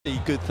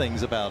Good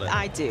things about it.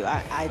 I do.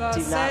 I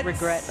do not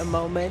regret a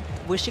moment.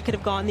 Wish it could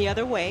have gone the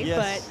other way,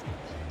 yes. but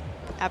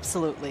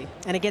absolutely.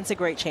 And against a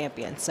great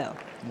champion, so.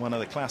 One of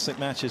the classic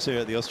matches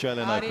here at the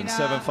Australian Open.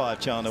 7-5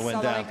 China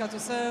went down.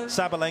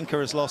 Sabalenka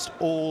has lost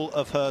all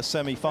of her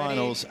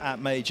semi-finals at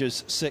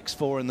majors,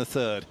 6-4 in the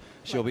third.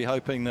 She'll be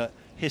hoping that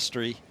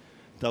history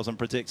doesn't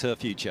predict her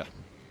future.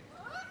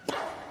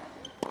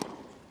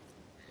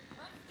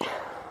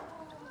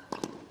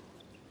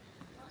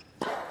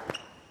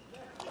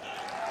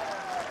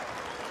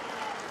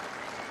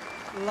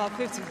 Love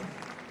 50.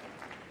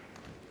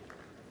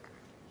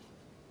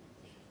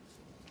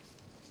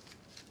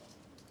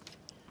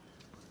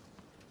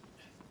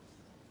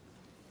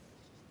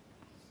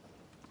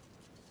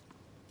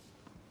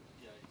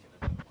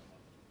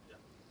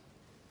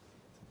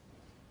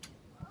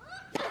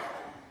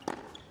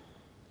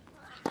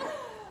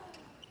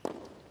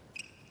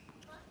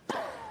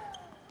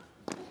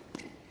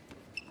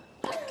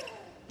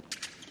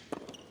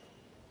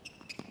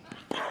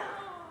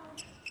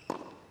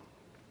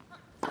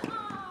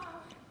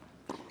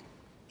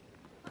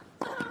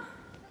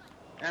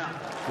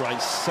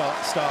 Great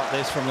start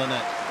this from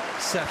Linette,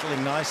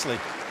 settling nicely.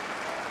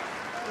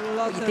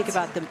 You think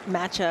about the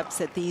matchups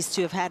that these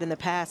two have had in the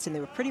past, and they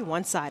were pretty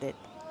one-sided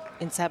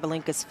in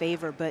Sabalenka's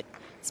favor, but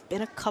it's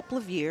been a couple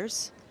of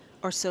years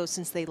or so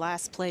since they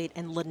last played,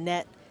 and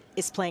Linette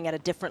is playing at a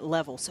different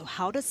level. So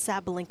how does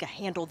Sabalenka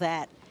handle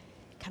that,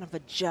 kind of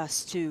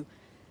adjust to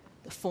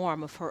the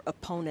form of her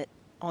opponent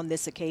on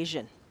this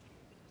occasion?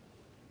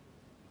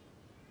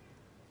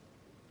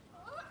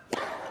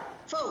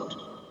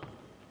 Fold.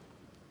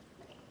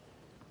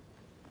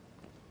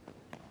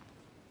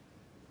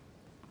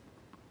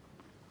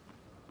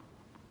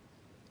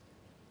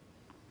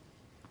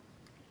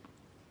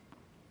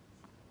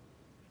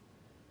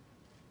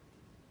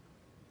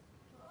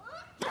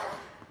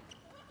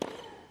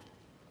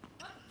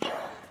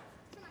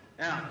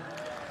 Yeah.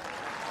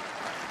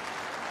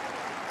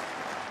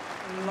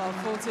 Love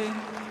 14.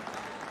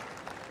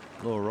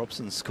 Laura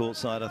Robson's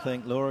courtside, I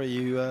think. Laura, are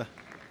you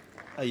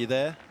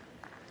there?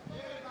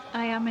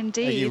 I am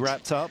indeed. Are you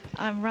wrapped up?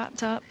 I'm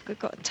wrapped up. I've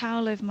got a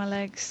towel over my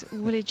legs,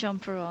 woolly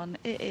jumper on.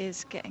 It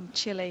is getting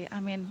chilly.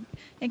 I mean,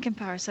 in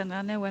comparison,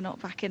 I know we're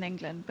not back in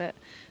England, but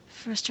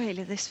for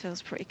Australia, this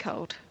feels pretty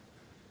cold.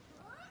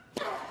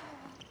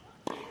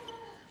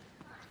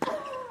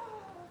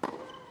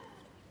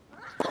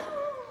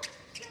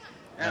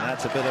 And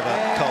that's a bit of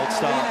a cold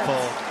start for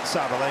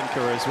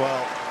Sabalenka as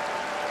well.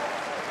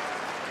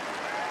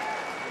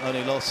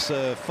 Only lost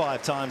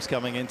 5 times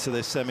coming into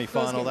this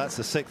semi-final. That's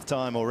the 6th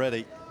time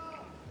already.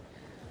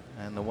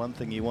 And the one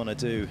thing you want to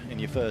do in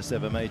your first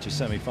ever major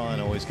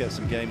semi-final is get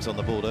some games on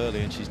the board early,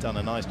 and she's done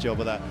a nice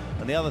job of that.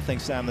 And the other thing,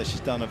 Sam, that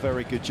she's done a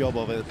very good job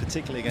of it,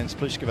 particularly against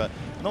Pliskova,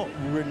 not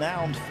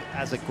renowned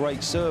as a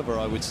great server,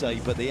 I would say,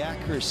 but the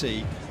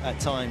accuracy at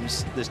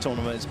times this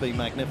tournament has been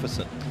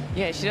magnificent.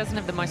 Yeah, she doesn't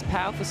have the most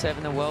powerful serve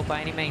in the world by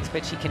any means,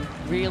 but she can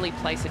really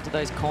place it to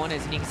those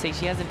corners, and you can see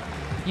she hasn't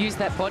used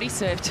that body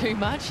serve too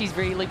much. She's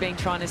really been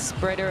trying to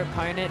spread her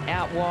opponent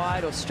out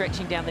wide or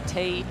stretching down the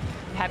tee,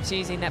 perhaps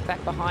using that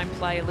back behind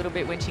play a little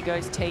bit when she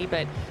goes tee.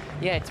 But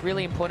yeah, it's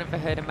really important for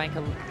her to make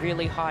a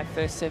really high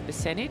first serve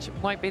percentage.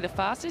 Won't be the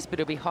fastest, but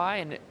it'll be high,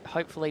 and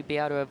hopefully be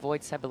able to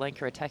avoid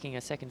Sabalenka attacking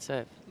her second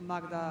serve.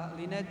 Magda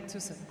Linette,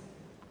 2-7.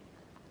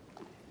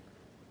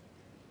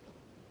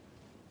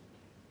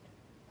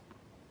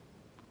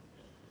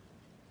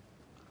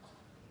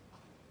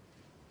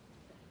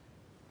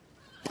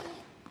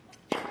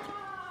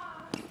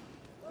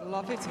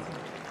 Love 15.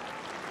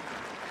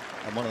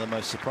 And one of the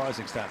most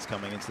surprising stats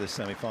coming into this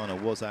semi-final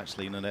was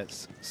actually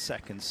Linette's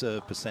second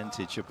serve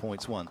percentage of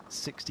points won,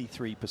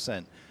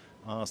 63%.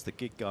 I asked the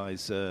gig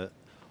guys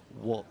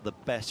what the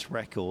best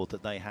record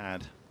that they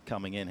had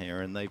coming in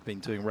here, and they've been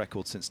doing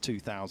records since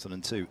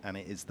 2002, and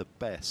it is the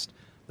best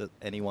that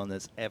anyone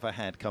has ever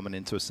had coming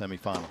into a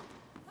semi-final.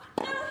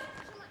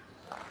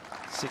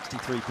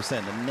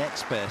 63%. The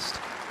next best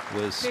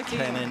was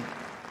Cain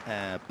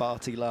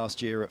Barty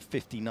last year at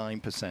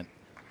 59%.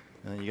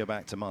 And then you go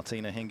back to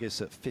Martina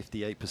Hingis at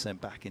 58%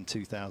 back in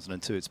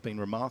 2002. It's been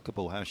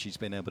remarkable how she's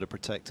been able to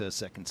protect her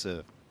second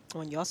serve.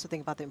 When you also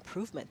think about the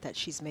improvement that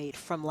she's made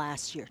from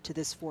last year to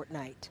this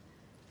fortnight.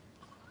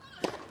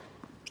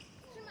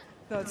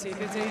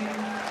 30-15.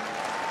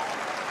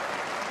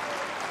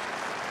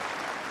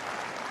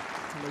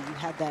 You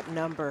had that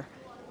number,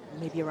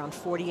 maybe around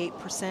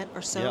 48%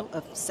 or so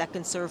of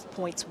second serve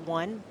points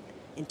won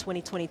in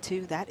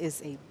 2022. That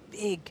is a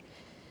big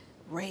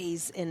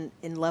rise in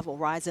level.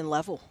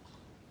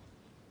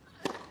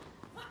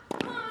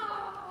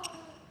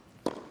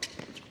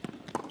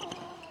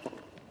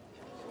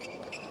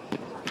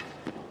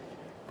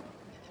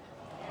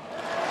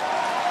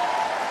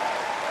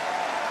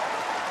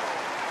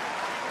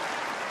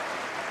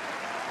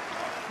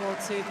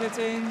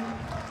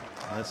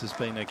 This has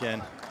been,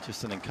 again,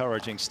 just an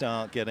encouraging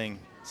start, getting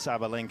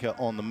Sabalenka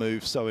on the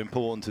move, so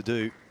important to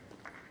do.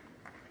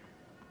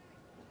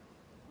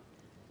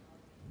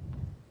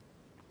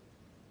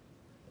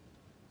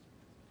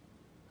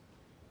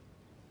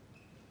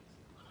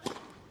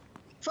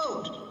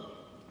 Fold.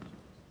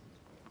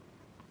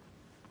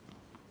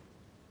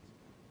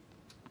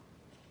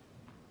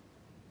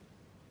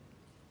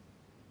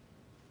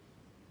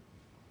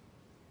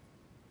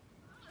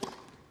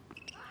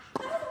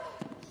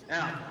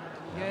 Out.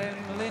 Game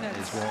Linette.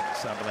 Is what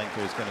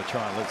Sabalenka is going to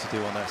try and look to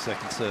do on that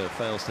second serve.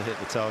 Fails to hit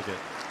the target.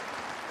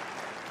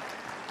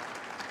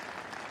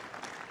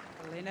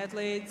 Linette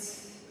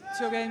leads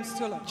 2 games to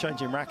 0.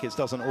 Changing rackets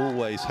doesn't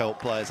always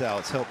help players out.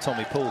 It's helped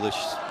Tommy Paul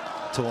this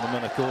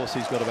tournament, of course.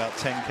 He's got about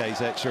 10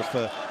 Ks extra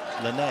for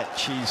Linette.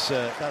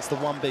 That's the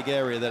one big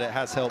area that it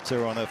has helped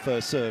her on her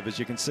first serve. As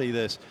you can see,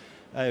 this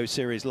AO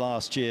Series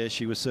last year,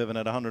 she was serving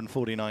at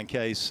 149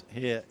 Ks.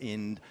 Here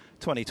in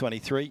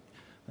 2023,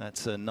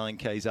 that's 9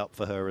 Ks up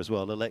for her as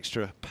well. A little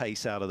extra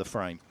pace out of the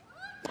frame.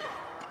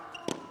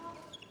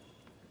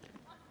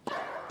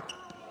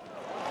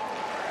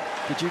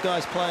 Did you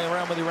guys play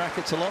around with your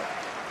rackets a lot?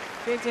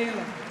 15.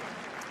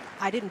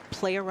 I didn't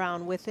play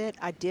around with it.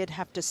 I did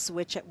have to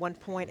switch at one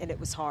point, and it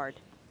was hard.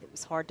 It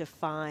was hard to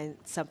find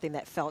something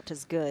that felt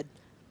as good.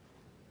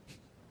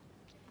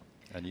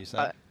 And you,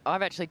 Sam?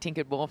 I've actually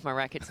tinkered more with my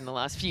rackets in the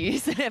last few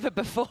years than ever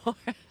before.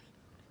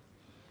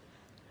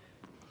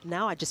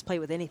 Now I just play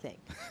with anything.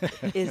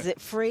 Is it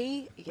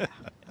free? Yeah,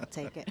 I'll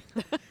take it.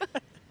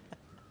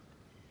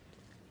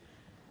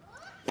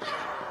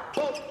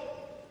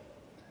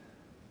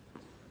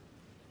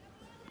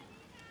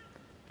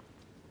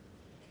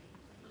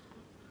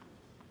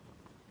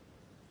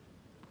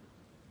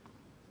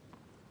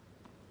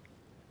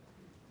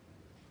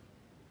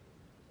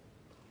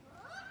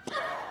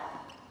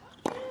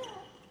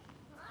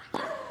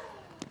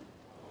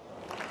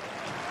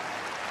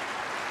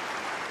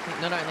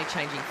 Not only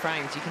changing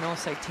frames, you can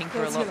also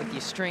tinker a lot with your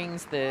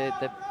strings,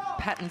 the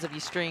patterns of your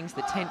strings,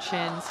 the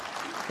tensions.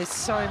 There's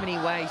so many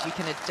ways you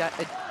can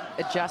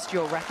adjust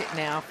your racket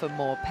now for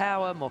more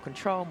power, more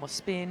control, more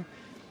spin.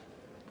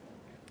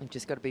 You've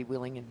just got to be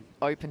willing and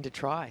open to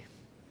try.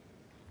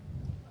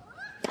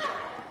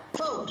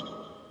 Fold.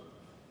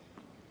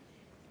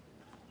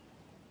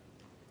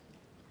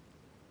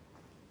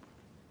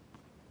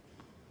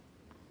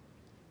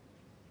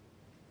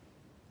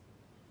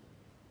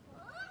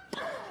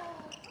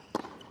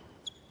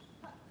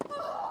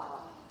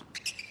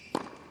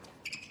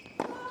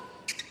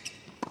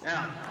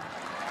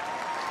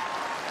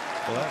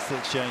 Well, that's the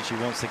exchange she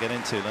wants to get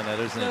into, Linette,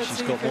 isn't it?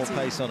 She's got more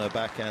pace on her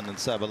backhand than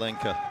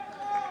Sabalenka.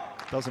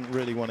 Doesn't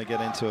really want to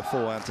get into a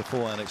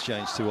forehand-to-forehand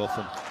exchange too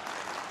often,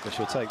 but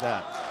she'll take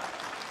that.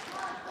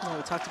 You know,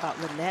 we talked about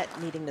Linette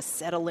needing to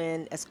settle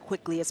in as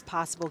quickly as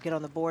possible, get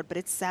on the board, but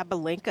it's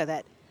Sabalenka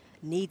that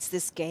needs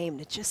this game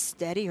to just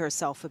steady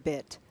herself a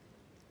bit.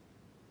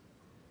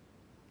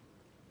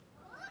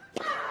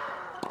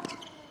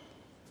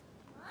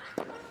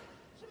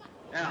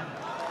 Out.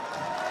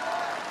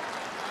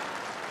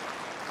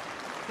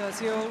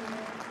 Tercio.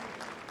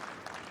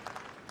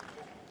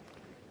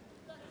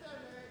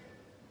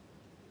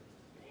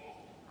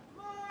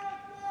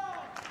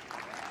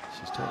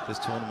 She's talked this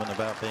tournament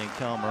about being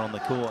calmer on the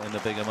court in the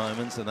bigger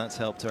moments, and that's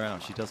helped her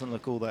out. She doesn't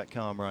look all that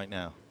calm right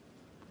now.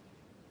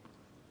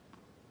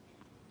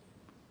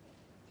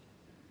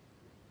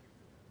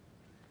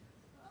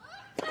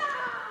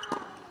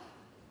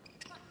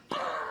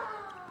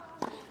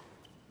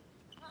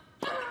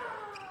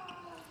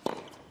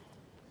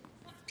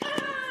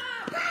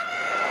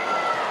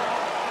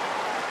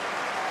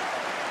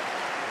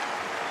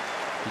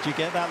 Did you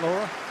get that,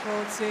 Laura?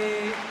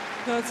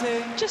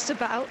 40. Just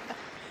about.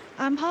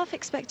 I'm half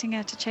expecting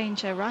her to change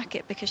her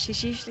racket because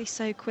she's usually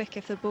so quick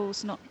if the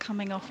ball's not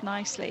coming off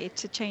nicely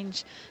to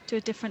change to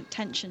a different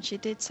tension. She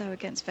did so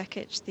against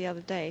Vekic the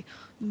other day,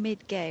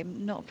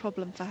 mid-game, not a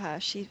problem for her.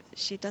 She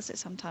does it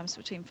sometimes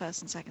between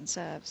first and second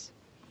serves.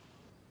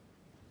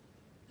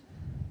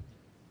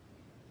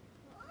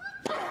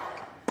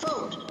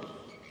 Fold.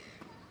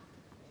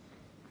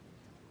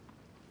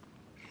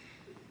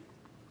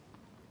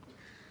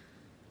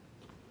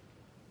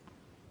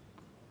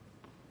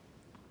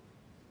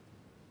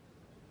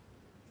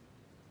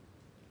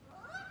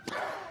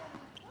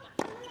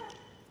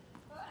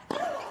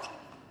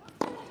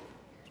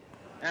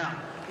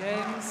 Game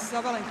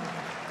Sabalenka.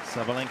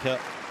 Sabalenka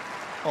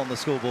on the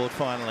scoreboard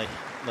finally.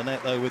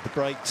 Linette, though, with the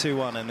break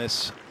 2-1 in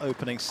this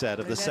opening set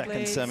of the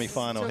second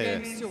semi-final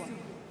here.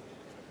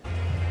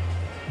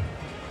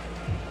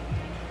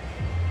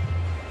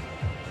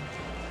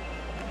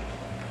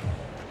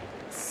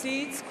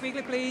 Seats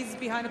quickly, please,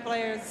 behind the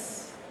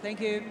players.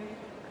 Thank you.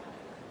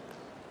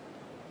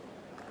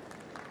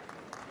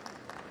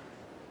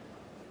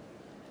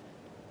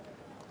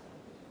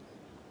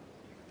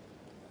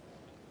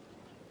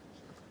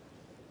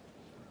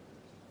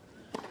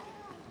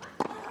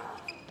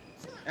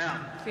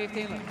 Out.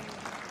 15 left.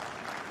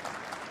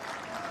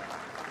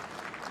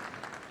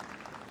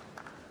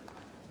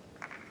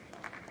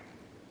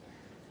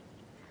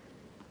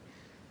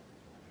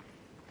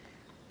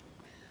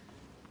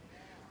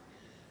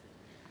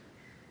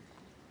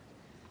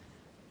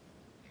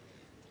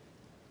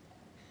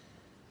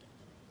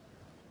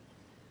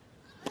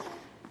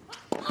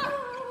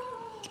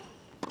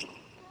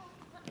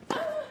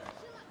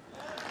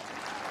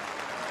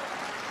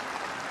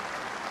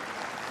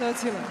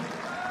 30 love.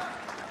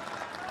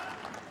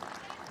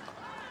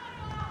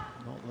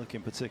 Not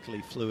looking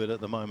particularly fluid at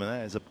the moment.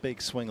 That is a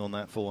big swing on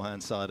that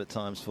forehand side at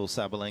times for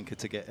Sabalenka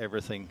to get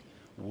everything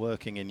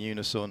working in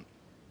unison.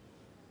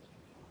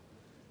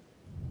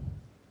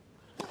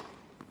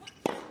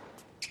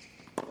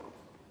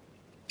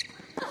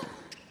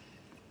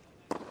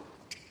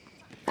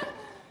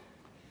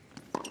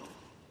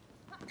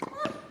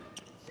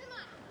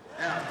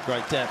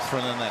 Great depth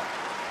from Linette.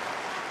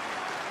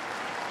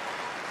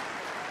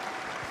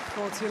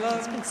 40 love.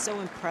 It's been so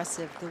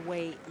impressive the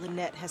way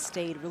Linette has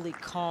stayed really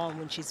calm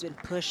when she's been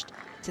pushed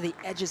to the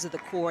edges of the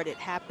court. It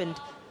happened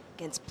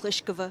against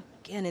Pliskova,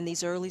 again, in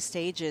these early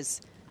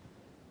stages.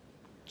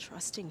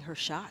 Trusting her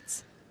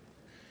shots.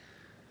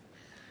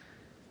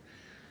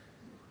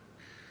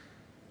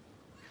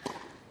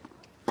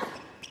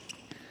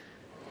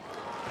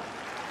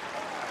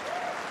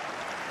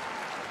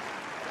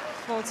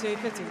 Forty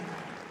 50.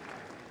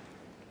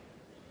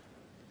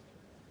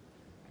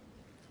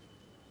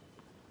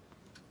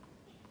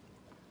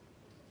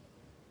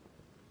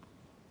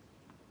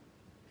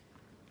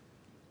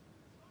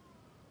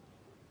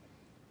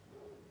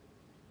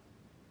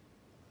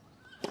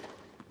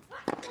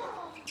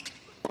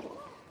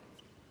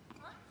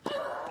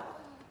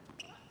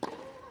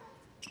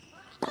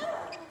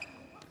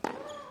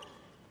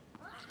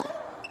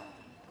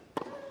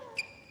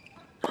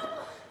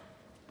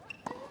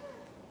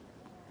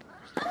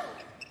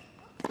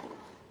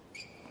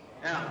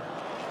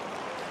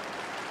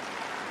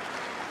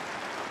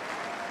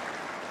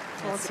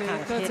 That's the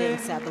kind of hitting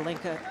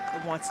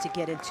Sabalenka wants to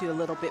get into a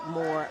little bit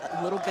more,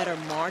 a little better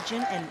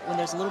margin. And when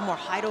there's a little more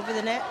height over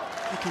the net,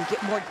 you can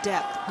get more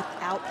depth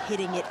without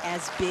hitting it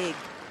as big.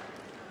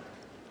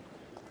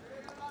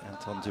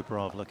 Anton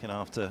Dubrov looking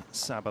after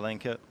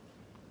Sabalenka.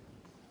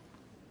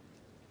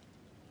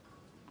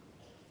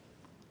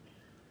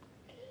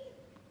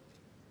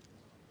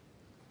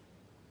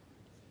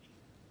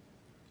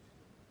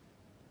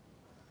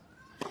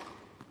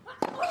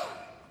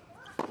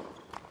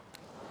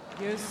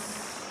 Yes.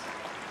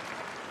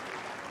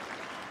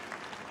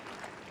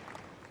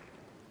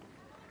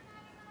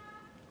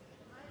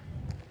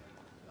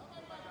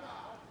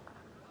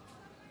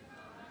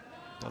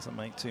 Doesn't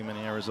make too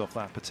many errors off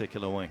that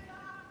particular wing.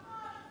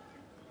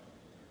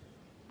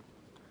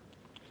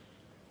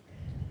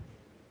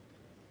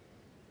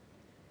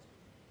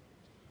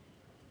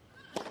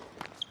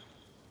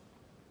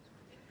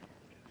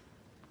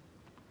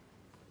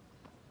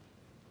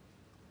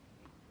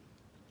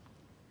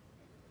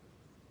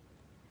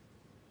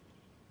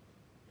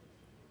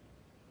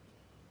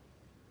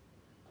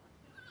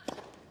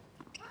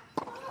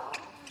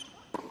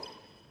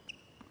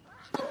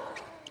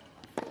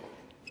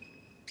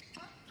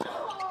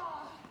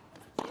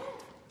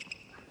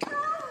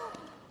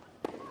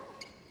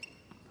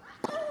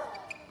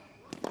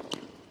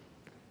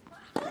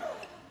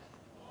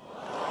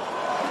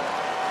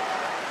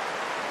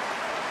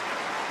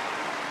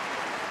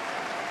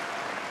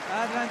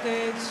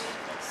 Advantage,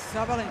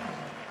 Sabalenka.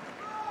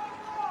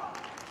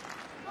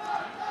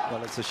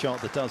 Well, it's a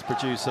shot that does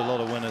produce a lot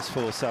of winners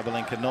for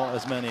Sabalenka, not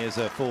as many as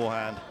her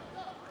forehand.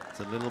 It's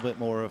a little bit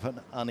more of an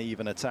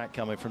uneven attack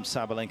coming from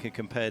Sabalenka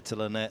compared to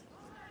Linette.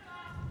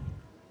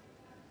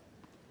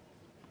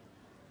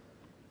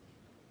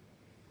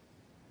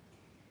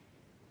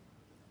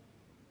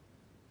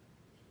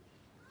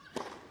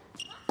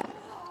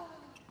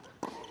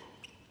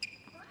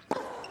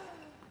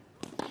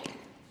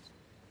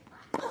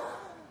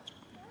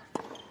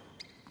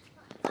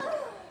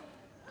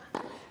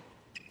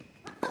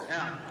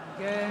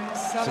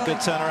 It's a good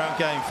turnaround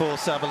game for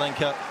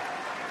Sabalenka.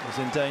 Was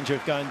in danger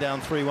of going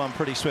down 3-1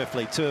 pretty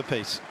swiftly, 2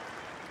 apiece.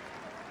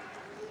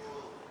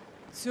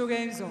 2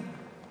 games on.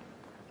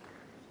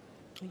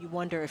 You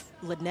wonder if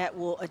Linette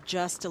will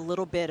adjust a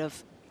little bit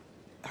of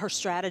her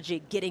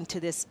strategy getting to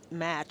this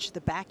match.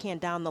 The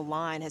backhand down the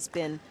line has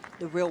been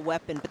the real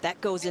weapon, but that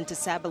goes into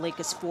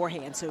Sabalenka's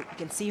forehand. So you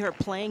can see her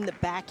playing the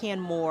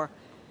backhand more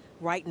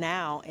right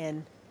now,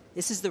 and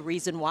this is the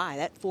reason why.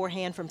 That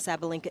forehand from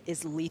Sabalenka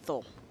is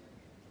lethal.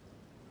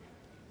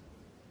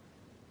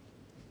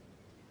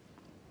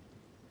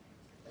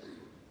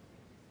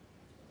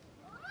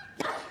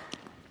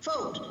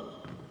 Fault.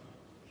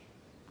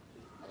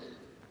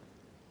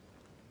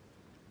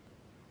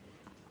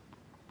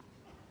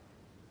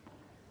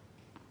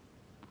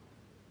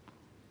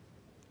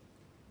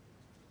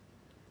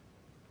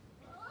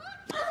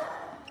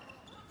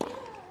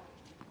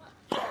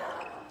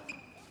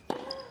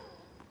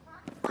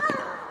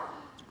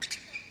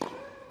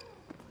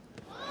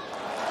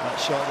 That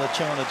shot that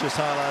Chana just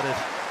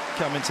highlighted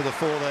coming to the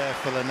fore there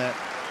for Linette.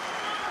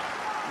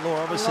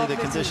 Laura, obviously the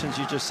conditions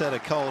you just said are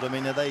cold. I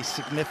mean, are they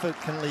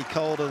significantly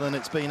colder than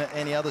it's been at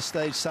any other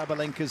stage?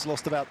 Sabalenka's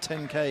lost about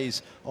 10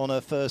 Ks on her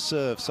first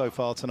serve so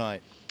far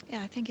tonight.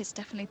 Yeah, I think it's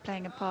definitely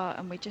playing a part,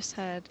 and we just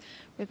heard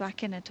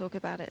Rebecca talk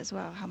about it as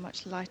well, how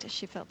much lighter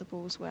she felt the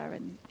balls were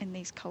in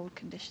these cold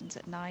conditions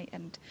at night,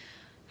 and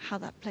how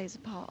that plays a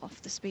part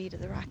off the speed of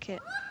the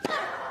racket.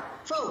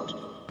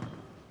 Fault.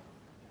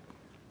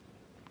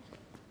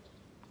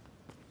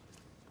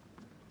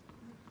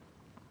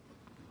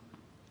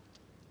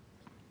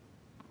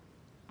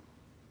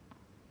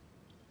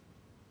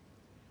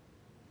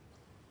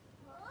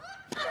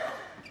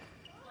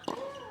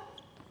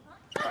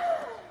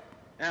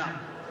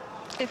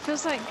 it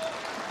feels like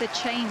the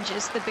change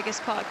is the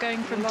biggest part, going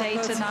from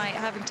day to night,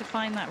 having to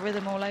find that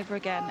rhythm all over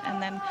again.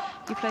 And then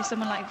you play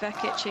someone like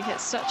Vekic, who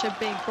hits such a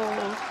big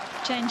ball,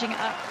 changing it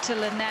up to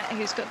Linette,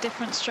 who's got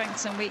different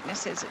strengths and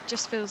weaknesses. It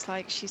just feels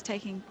like she's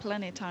taking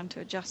plenty of time to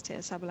adjust here,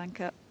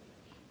 Sabalenka.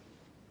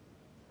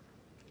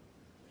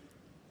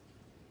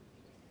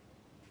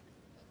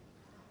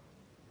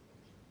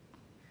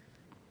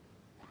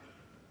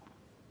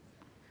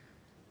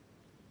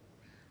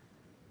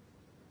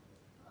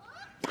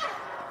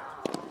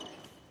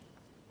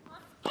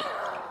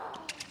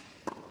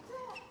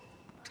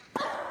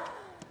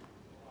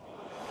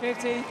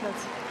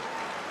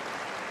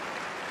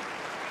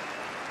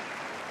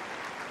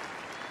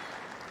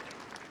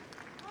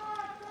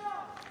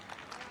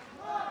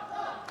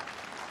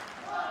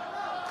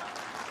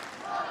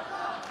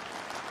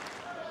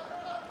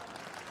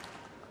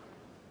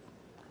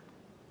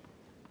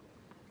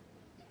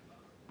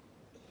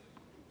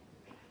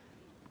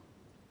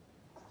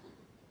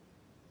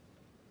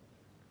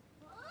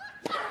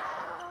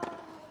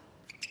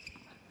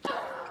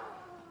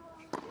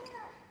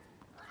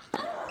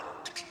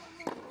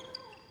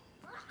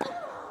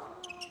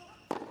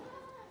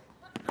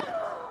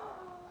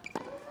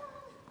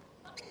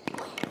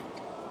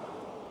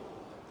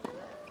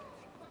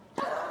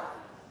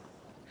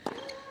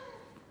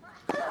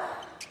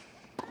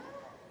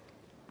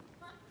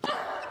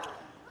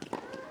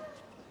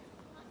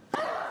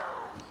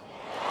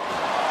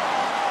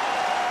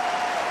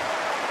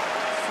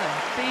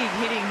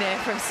 Hitting there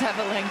from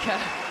Sabalenka.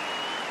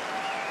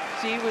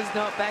 She was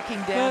not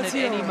backing down at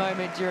any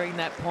moment during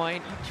that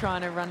point,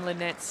 trying to run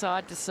Linette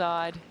side to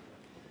side.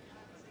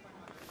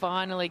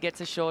 Finally gets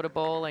a shorter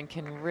ball and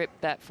can rip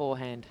that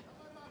forehand.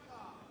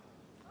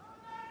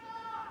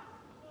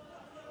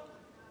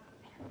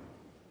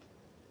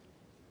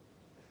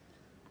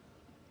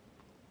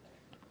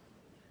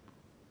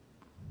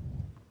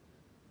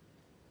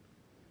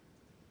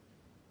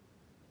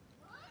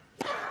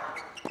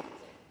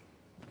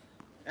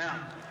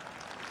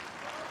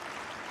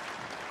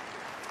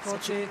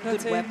 Such a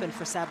good weapon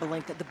for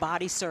Sabalenka, the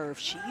body serve.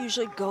 She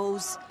usually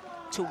goes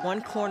to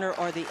one corner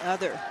or the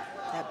other.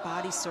 That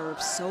body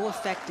serve, so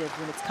effective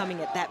when it's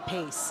coming at that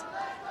pace.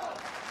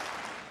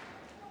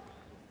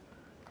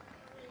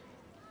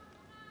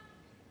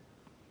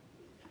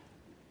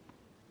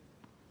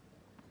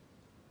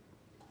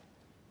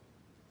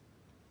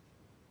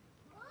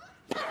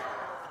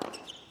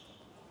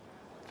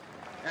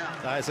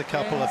 There's a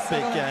couple of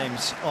big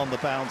games on the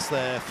bounce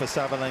there for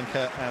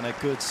Sabalenka, and a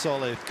good,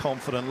 solid,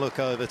 confident look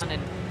over.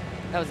 And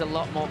that was a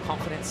lot more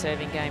confident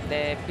serving game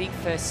there. Big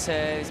first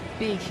serves,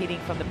 big hitting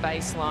from the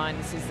baseline.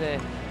 This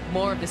is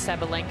more of the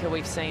Sabalenka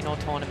we've seen all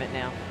tournament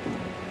now.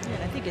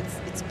 And I think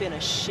it's been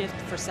a shift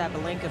for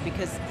Sabalenka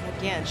because,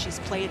 again, she's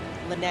played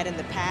Linette in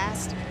the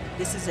past.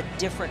 This is a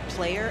different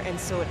player, and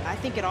so I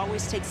think it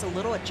always takes a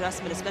little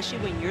adjustment, especially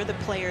when you're the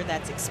player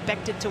that's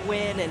expected to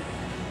win and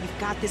you've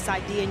got this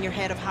idea in your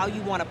head of how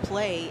you want to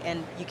play,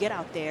 and you get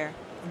out there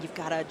and you've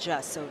got to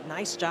adjust. So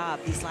nice job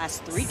these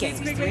last three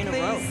games, three in a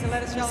row for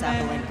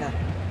Sabalenka.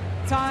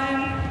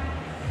 Time.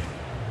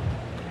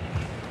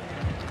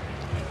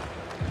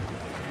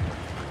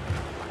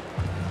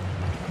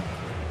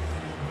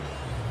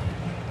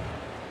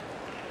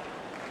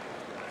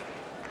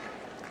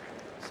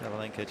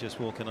 Sabalenka just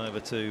walking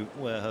over to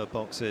where her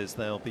box is.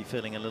 They'll be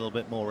feeling a little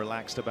bit more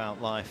relaxed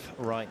about life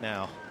right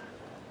now.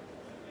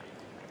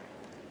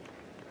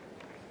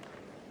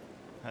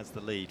 Has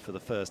the lead for the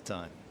first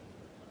time.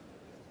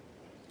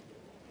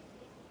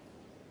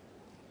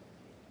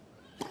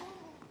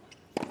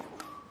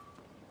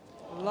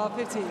 Love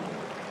 15.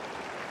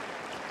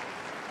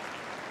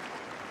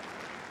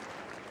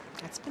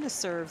 That's been a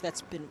serve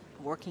that's been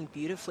working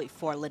beautifully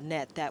for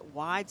Linette. That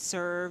wide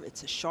serve,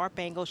 it's a sharp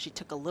angle. She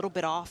took a little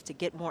bit off to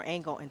get more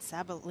angle, and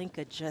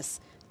Sabalenka just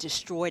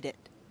destroyed it.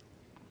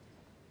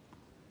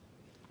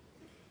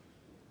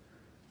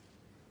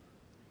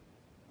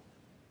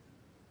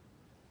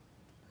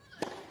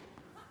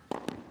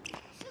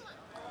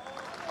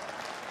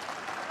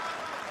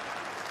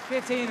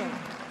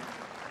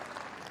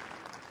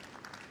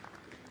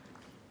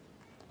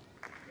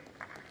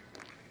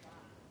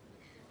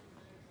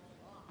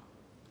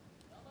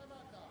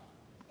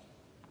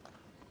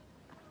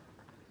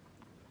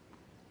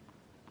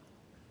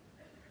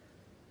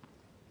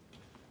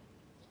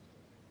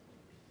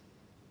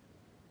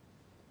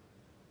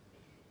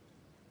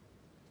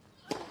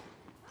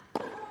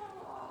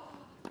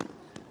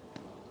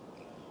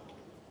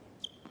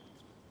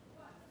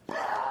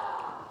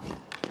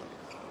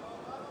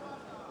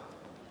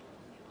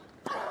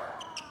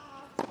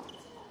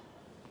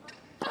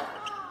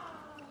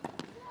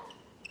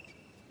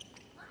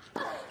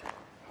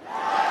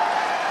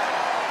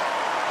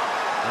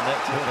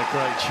 Doing a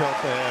great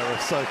job there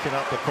of soaking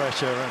up the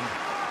pressure, and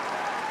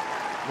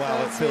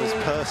wow, it feels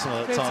personal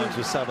at times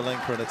with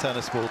Sabalenka in a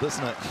tennis ball,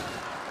 doesn't it?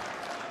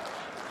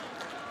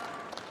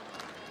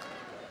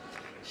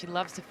 She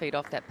loves to feed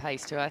off that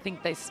pace too. I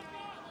think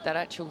that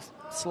actual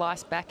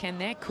slice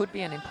backhand there could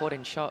be an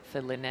important shot for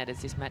Linette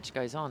as this match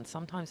goes on.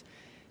 Sometimes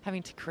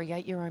having to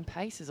create your own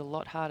pace is a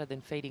lot harder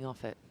than feeding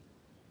off it.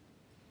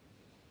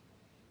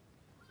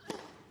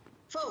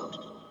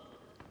 Fault.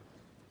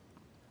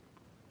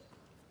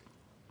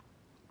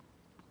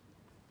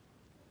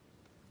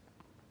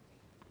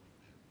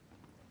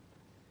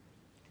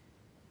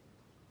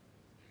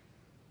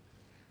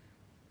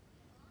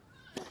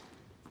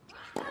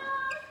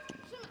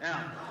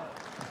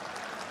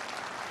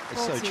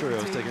 It's so true.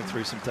 I was digging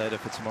through some data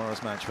for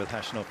tomorrow's match with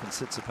Hashanov and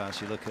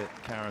Tsitsipas. You look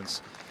at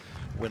Karen's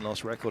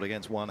win-loss record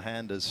against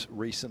one-handers.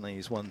 Recently,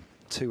 he's won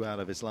 2 out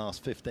of his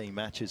last 15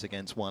 matches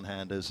against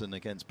one-handers, and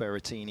against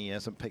Berrettini, he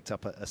hasn't picked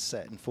up a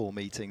set in 4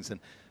 meetings. And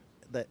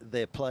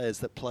they're players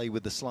that play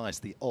with the slice,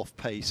 the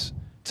off-pace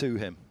to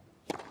him.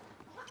 It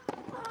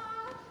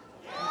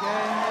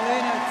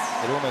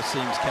almost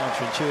seems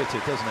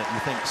counterintuitive, doesn't it? You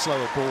think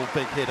slower ball,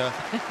 big hitter,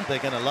 they're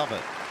going to love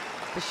it.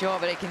 For sure,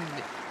 but it can,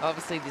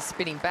 obviously, the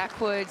spinning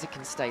backwards, it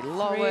can stay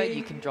lower,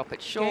 you can drop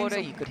it shorter,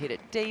 you could hit it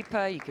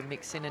deeper, you can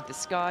mix in a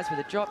disguise with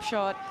a drop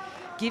shot.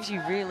 Gives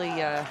you really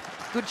a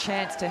good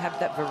chance to have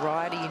that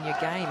variety in your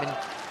game. And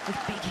with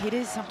big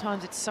hitters,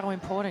 sometimes it's so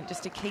important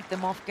just to keep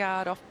them off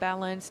guard, off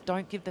balance.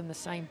 Don't give them the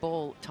same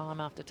ball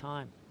time after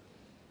time.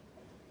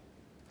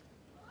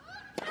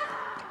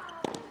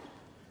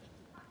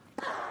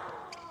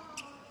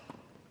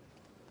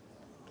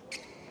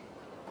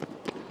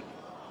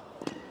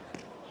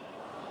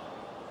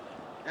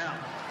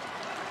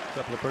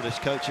 A couple of British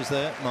coaches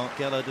there, Mark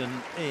Gellard and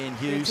Ian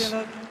Hughes,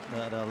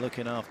 that are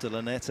looking after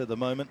Linette at the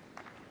moment.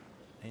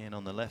 Ian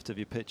on the left of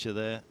your picture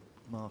there,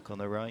 Mark on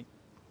the right.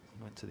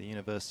 Went to the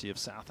University of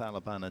South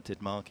Alabama,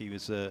 did Mark. He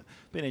was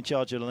been in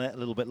charge of Linette a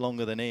little bit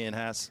longer than Ian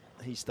has.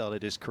 He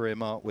started his career,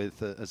 Mark,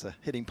 with as a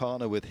hitting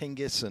partner with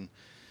Hingis and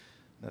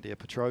Nadia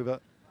Petrova.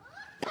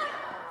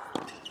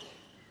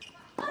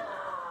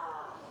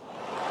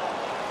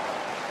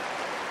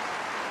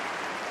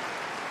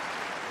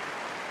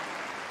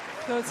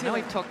 I know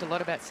we've talked a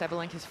lot about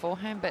Sabalenka's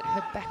forehand, but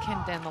her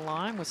backhand down the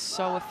line was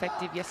so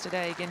effective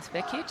yesterday against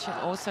Vekic,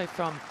 and also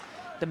from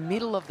the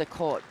middle of the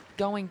court,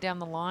 going down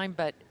the line,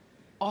 but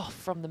off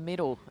from the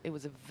middle. It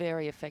was a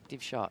very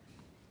effective shot.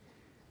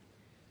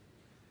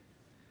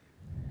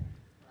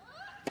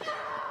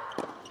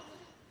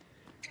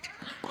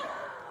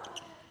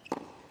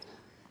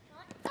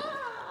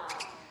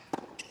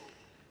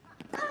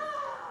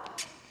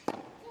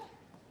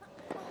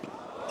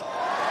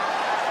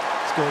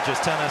 It's gorgeous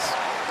tennis.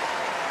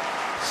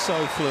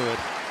 So fluid.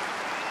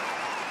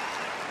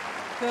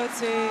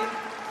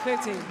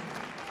 30-15.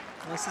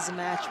 This is a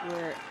match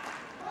where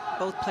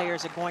both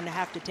players are going to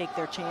have to take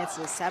their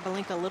chances.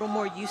 Sabalenka a little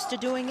more used to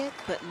doing it,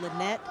 but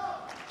Linette,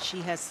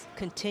 she has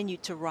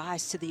continued to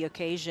rise to the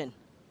occasion.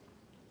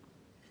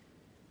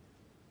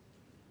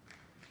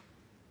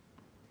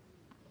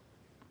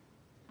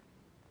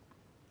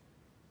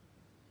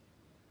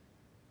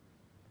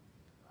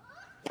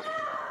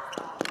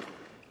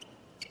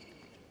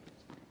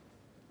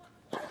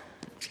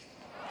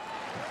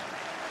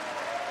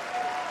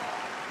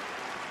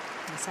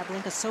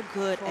 Sabalenka's so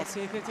good at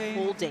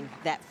holding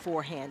that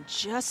forehand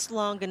just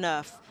long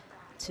enough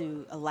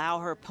to allow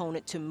her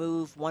opponent to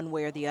move one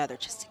way or the other,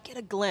 just to get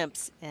a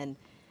glimpse, and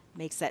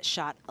makes that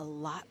shot a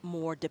lot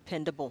more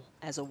dependable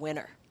as a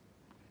winner.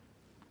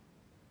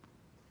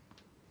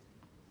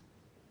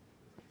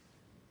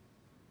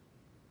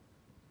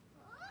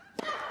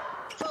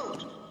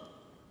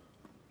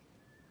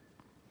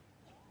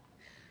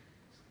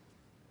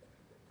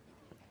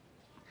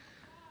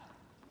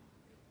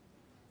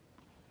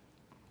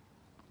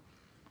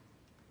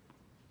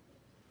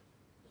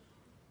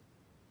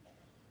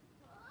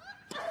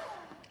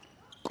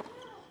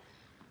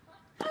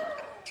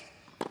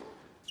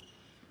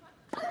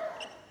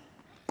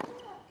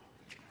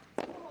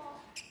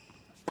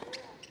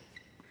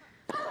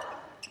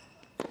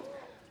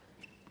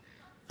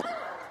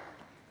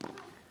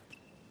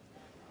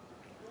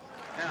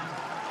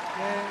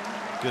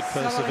 Good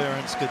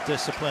perseverance, good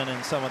discipline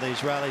in some of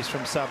these rallies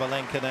from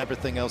Sabalenka, and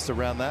everything else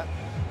around that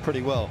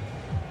pretty well.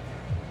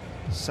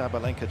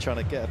 Sabalenka trying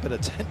to get a bit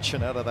of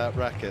tension out of that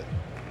racket.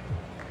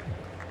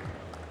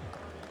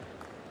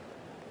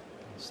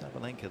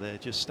 Sabalenka there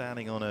just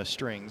standing on her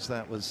strings.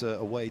 That was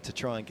a way to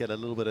try and get a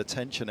little bit of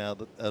tension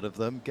out of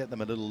them, get them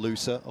a little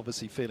looser,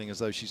 obviously feeling as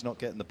though she's not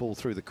getting the ball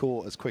through the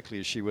court as quickly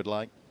as she would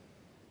like.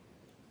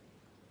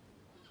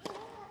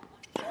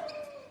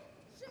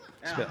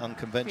 It's a bit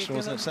unconventional,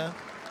 isn't it, Sam?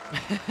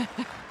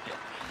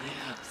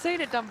 Seen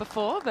it done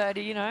before, but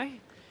you know,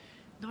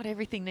 not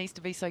everything needs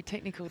to be so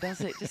technical, does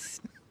it?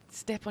 Just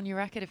step on your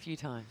racket a few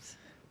times.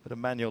 Bit of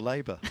manual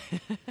labour.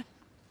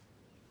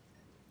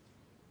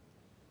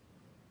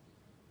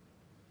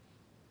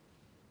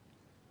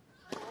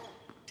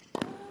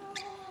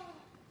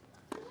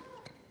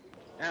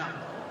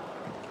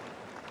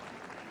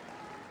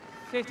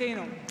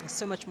 There's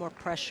so much more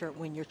pressure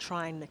when you're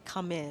trying to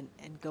come in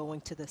and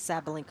going to the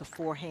Sabalenka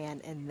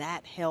forehand, and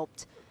that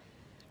helped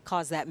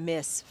cause that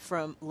miss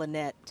from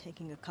Linette.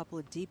 Taking a couple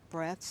of deep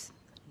breaths.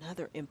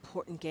 Another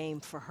important game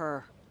for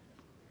her.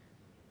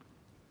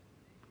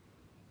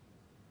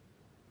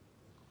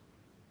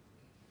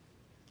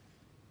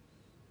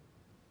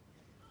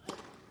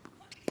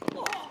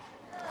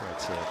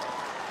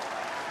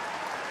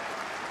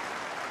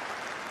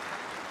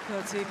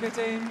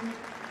 30-15.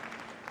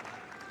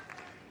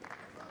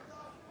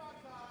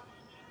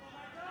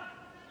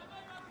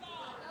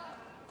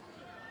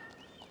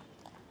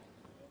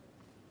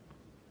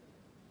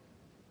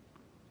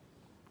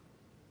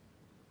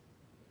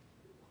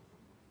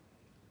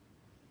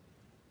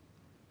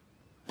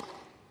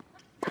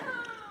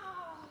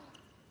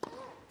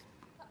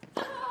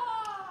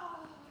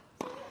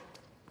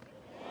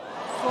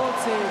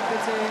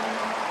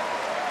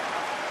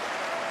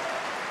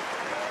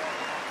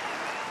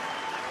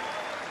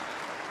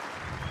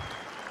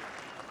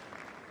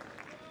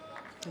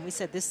 And we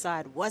said this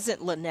side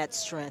wasn't Linette's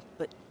strength,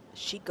 but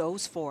she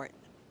goes for it.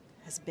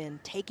 Has been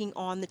taking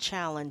on the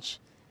challenge,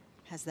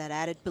 has that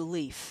added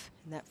belief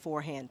in that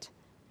forehand.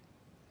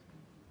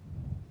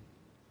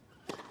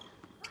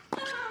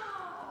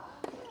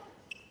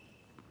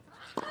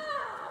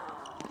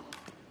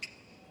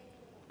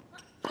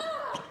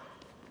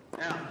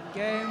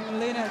 Game,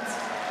 Linette.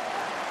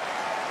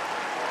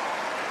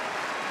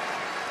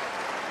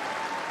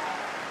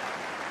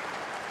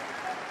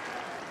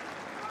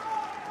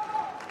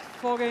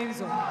 Four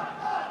games on.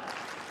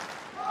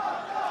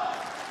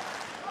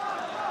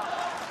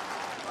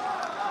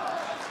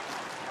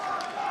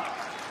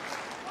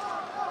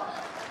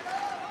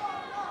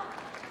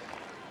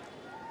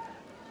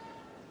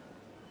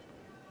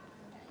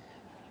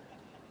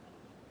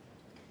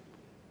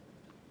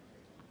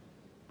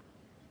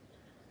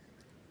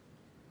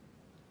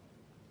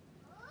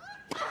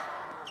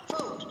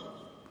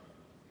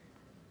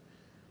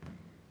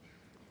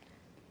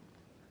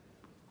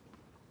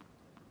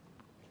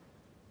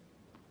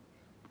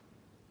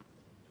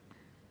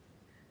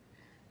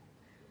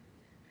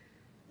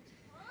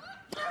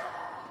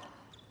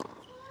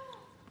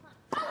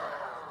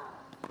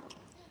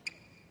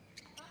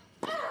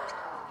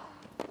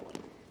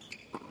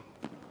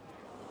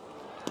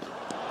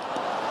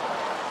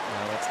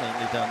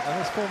 Neatly done.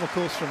 And this form, of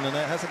course, from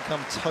Linette hasn't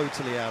come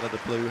totally out of the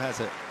blue, has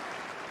it?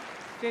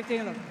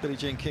 15-11. Billie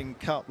Jean King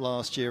Cup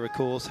last year, of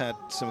course, had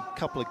a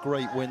couple of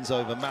great wins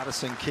over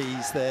Madison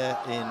Keys there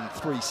in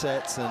 3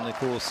 sets. And, of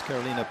course,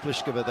 Karolina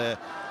Pliskova there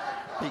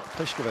beat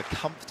Pliskova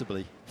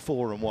comfortably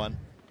 4-1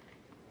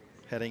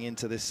 heading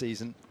into this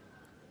season.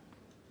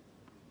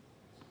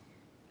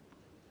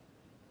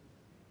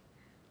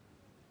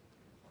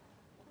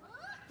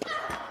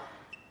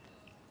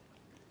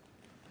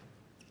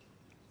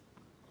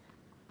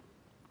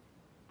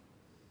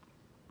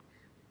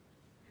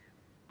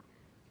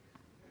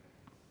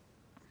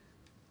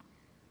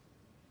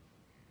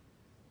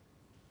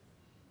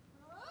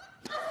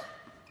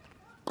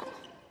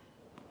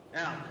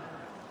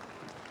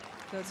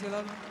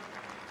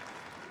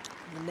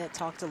 Linette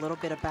talked a little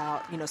bit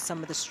about,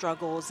 some of the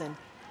struggles and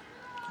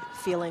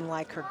feeling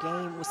like her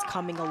game was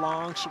coming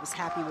along. She was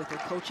happy with her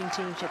coaching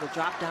team. She had to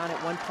drop down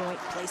at one point,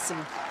 play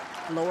some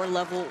lower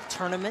level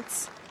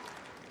tournaments,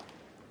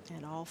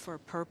 and all for a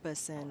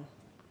purpose. And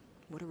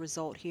what a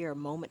result here, a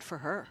moment for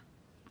her.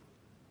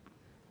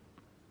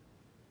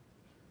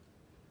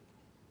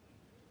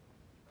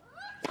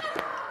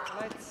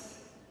 Lights.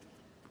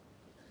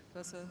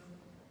 Klasse.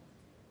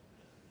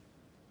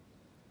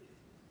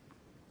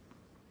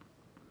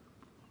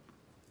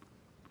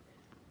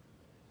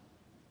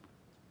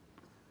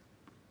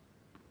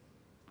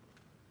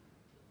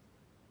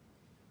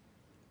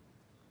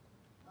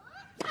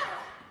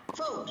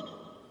 Vote.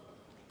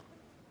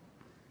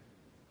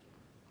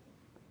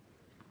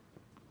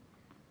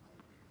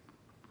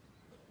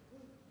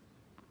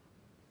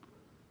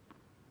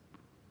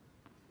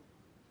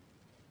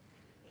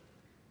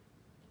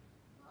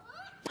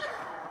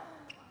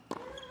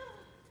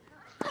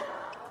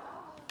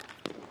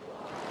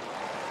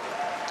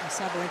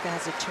 Sabalenka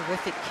has a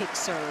terrific kick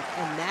serve,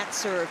 and that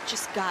serve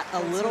just got a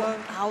little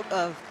out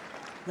of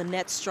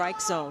Linette's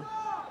strike zone.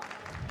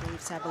 Gave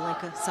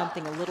Sabalenka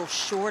something a little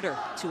shorter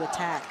to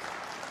attack.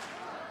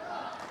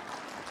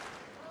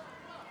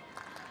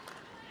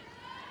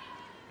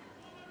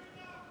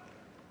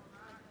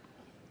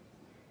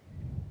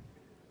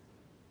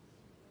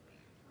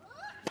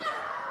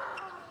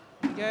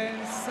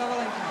 Again,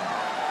 Sabalenka.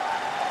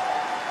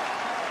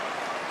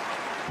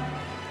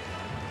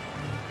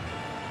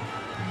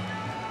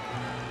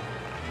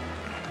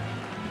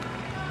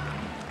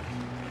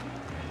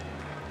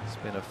 It's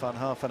been a fun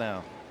half an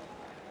hour.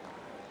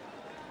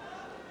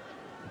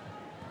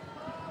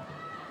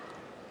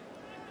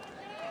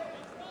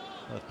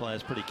 Both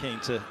players pretty keen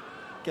to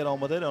get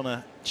on with it on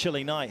a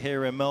chilly night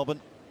here in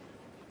Melbourne.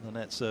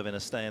 Linette serving a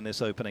stay in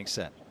this opening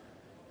set.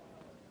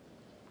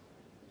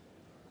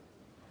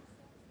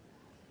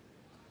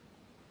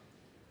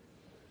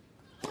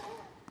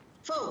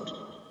 Vote.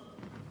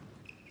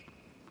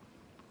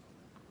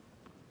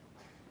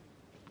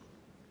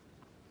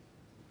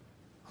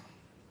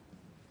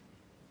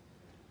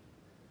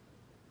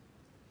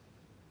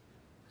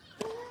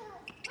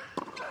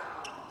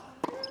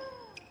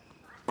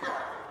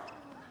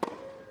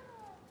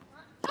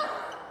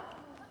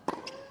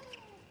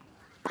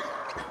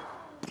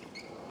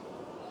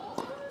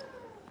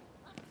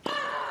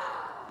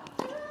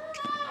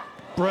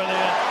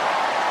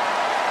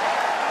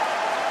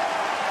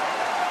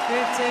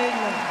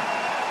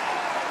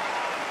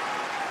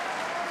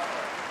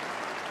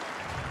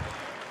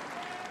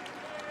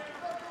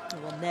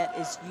 Linette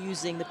is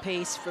using the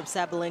pace from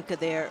Sabalenka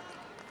there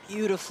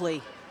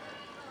beautifully.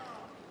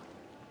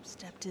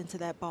 Stepped into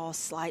that ball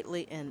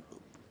slightly and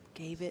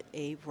gave it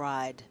a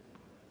ride.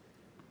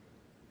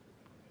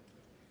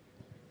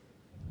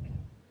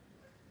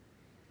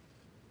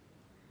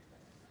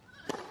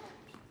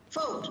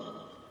 Fold.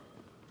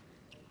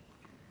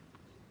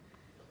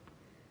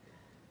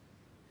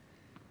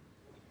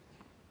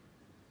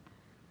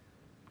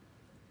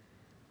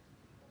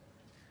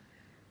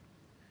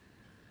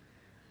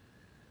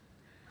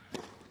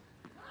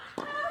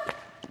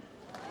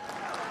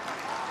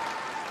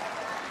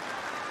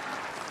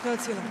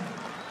 This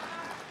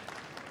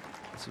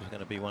is going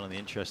to be one of the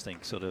interesting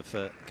sort of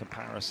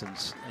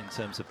comparisons in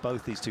terms of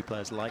both these two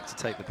players like to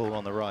take the ball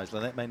on the rise.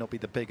 Linette may not be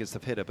the biggest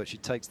of hitter, but she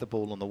takes the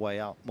ball on the way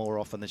up more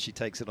often than she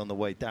takes it on the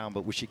way down.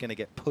 But was she going to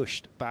get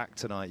pushed back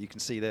tonight? You can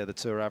see there the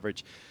tour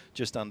average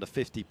just under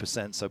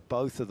 50%. So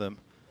both of them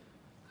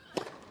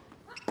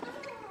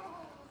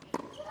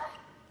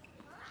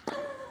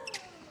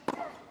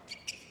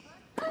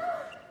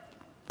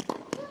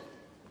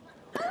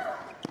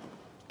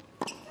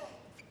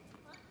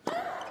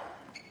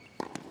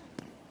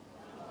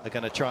are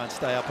going to try and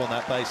stay up on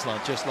that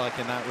baseline, just like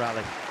in that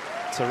rally.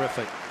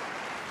 Terrific.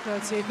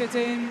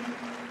 30-15.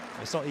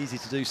 It's not easy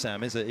to do,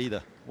 Sam, is it,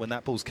 either, when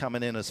that ball's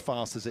coming in as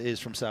fast as it is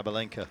from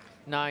Sabalenka?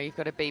 No, you've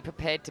got to be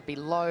prepared to be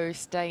low,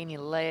 stay in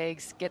your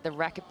legs, get the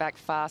racket back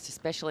fast,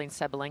 especially in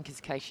Sabalenka's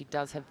case. She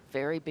does have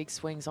very big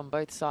swings on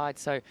both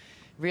sides, so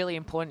really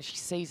important she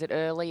sees it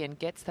early and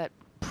gets that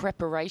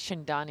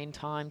preparation done in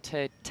time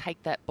to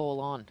take that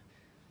ball on.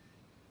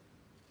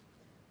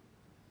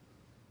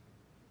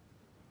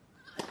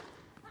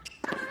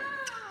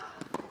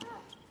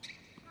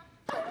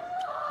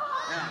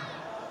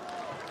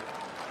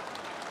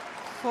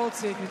 Fault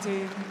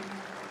security.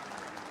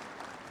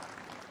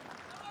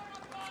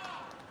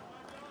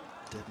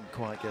 Didn't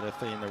quite get her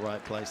feet in the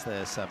right place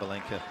there,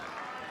 Sabalenka.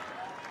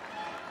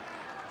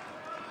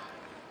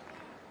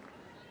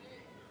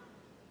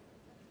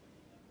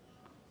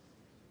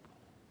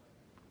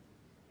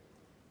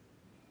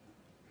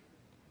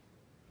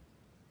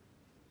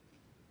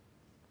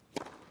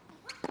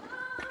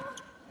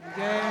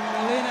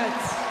 Magda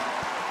Linette.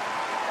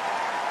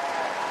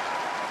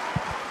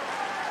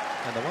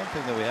 And the one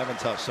thing that we haven't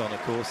touched on, of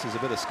course, is a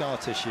bit of scar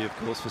tissue, of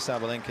course, for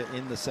Sabalenka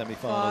in the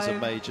semi-finals of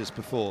majors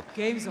before.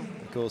 Games on.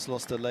 Of course,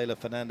 lost to Leylah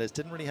Fernandez.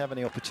 Didn't really have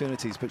any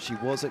opportunities, but she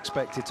was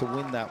expected to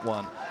win that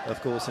one, of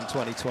course, in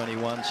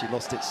 2021. She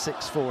lost it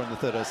 6-4 in the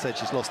third. I said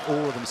she's lost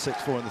all of them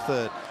 6-4 in the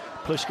third.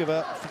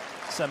 Pliskova,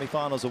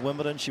 semi-finals of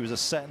Wimbledon. She was a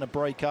set and a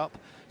break up,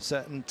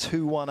 setting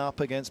 2-1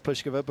 up against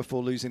Pliskova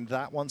before losing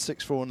that one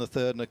 6-4 in the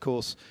third. And, of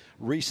course,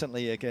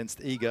 recently against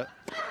Iga.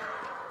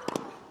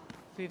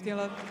 15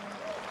 love.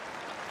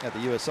 At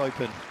the US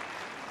Open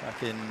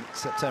back in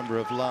September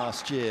of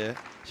last year.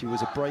 She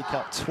was a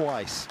break-up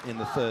twice in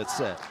the third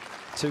set.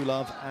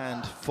 2-love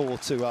and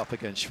 4-2 up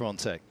against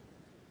Świątek.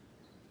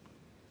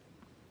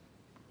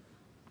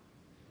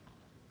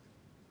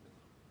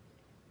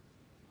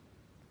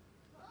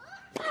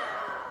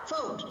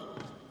 Fold.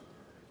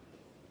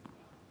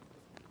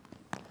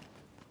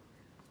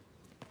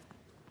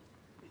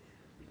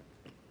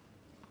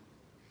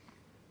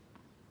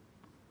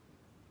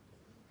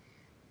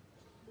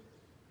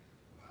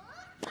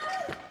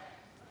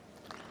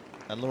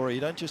 And Laura,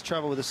 you don't just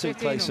travel with a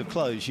suitcase of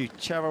clothes, you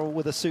travel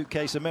with a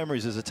suitcase of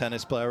memories as a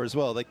tennis player as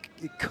well. It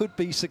could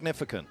be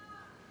significant.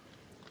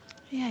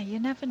 Yeah, you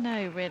never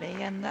know, really,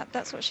 and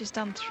that's what she's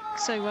done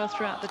so well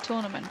throughout the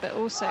tournament, but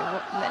also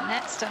what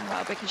Linette's done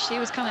well, because she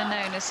was kind of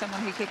known as someone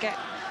who could get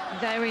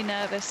very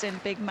nervous in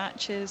big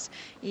matches.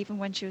 Even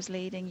when she was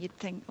leading, you'd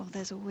think, oh,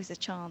 there's always a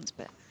chance,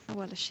 but how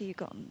well has she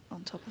gotten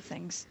on top of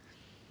things?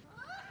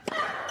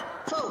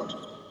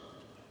 Fold.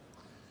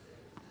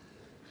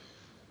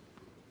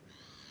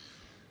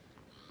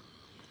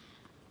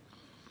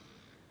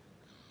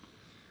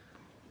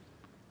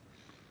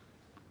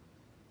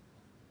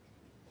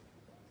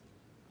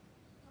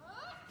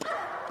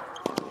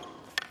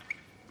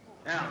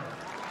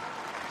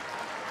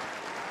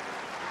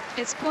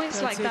 It's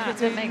points like that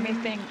that make me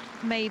think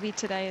maybe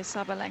today is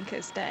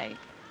Sabalenka's day.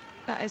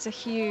 That is a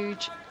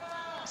huge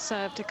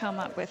serve to come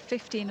up with.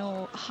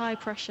 15-all, high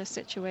pressure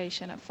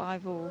situation at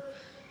 5-all.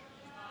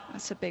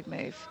 That's a big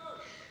move.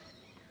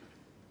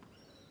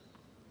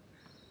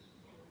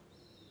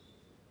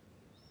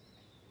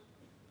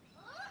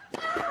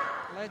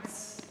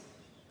 Let's.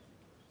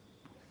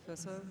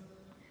 First serve.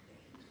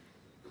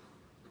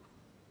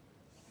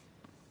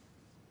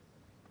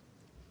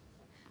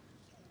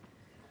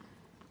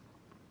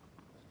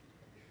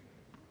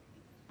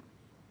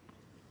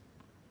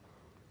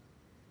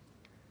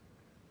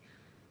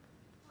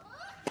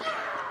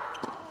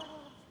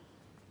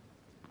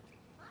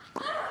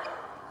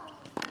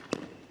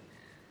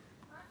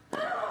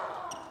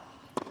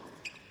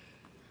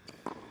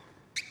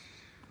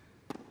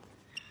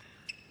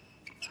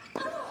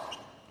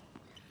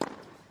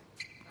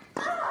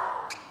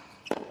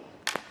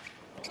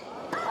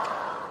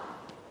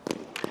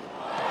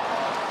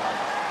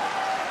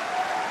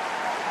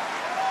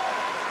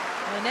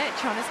 Linette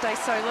trying to stay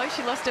so low,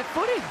 she lost her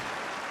footing.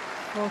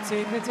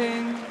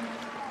 14-15.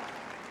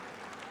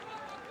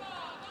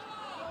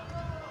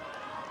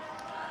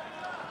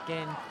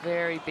 Again,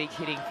 very big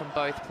hitting from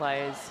both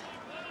players.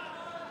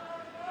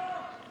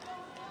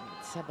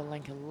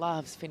 Sabalenka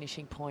loves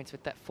finishing points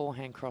with that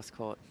forehand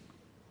cross-court.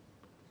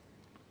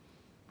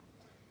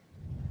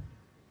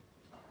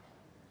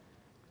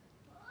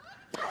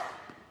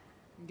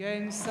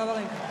 Game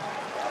Sabalenka.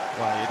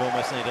 Well, you'd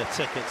almost need a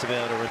ticket to be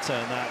able to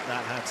return that.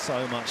 That had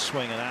so much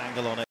swing and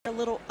angle on it. A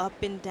little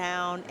up and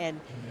down, and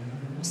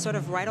sort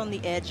of right on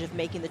the edge of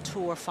making the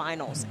tour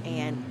finals,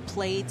 and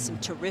played some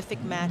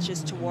terrific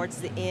matches towards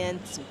the end.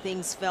 Some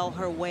things fell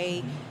her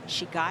way.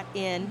 She got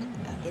in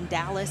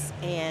Dallas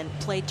and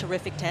played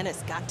terrific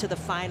tennis, got to the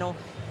final,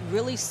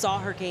 really saw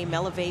her game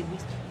elevate. We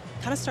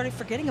kind of started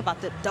forgetting about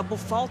the double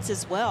faults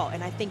as well,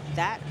 and I think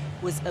that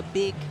was a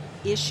big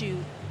issue,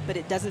 but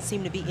it doesn't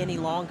seem to be any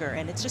longer.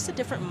 And it's just a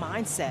different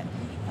mindset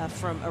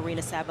from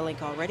Aryna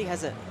Sabalenka. Already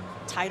has a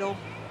title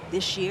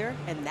this year,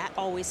 and that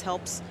always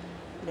helps,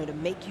 you know, to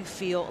make you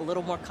feel a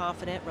little more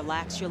confident,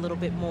 relax you a little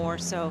bit more.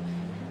 So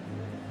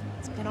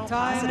it's been all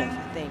positive,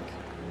 I think.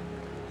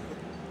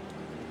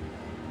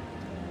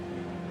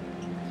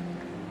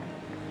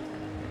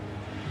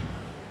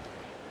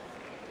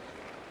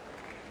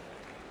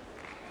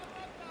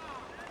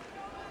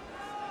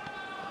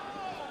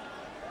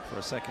 For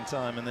a second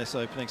time in this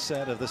opening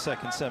set of the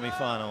second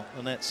semi-final,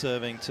 Linette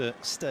serving to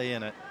stay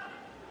in it.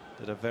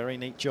 Did a very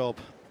neat job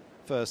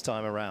first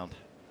time around.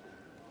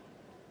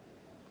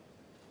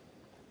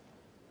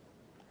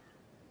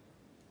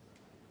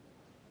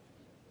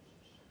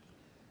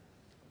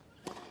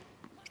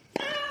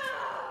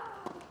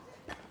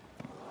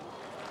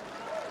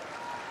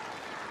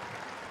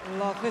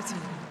 Love it.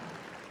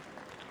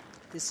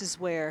 This is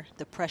where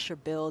the pressure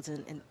builds,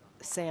 and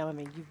Sam, I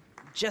mean, you've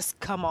just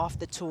come off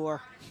the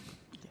tour.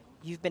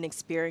 You've been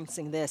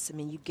experiencing this. I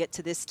mean, you get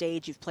to this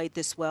stage, you've played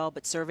this well,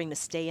 but serving to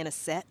stay in a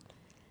set,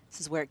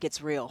 this is where it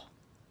gets real.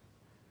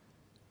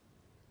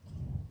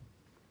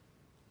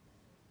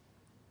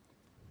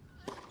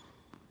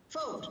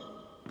 Fold.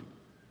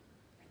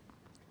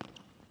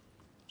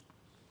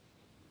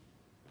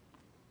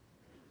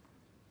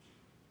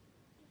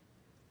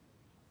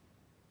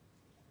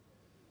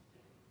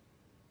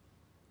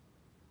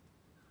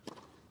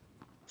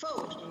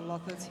 Fold.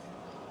 Love it.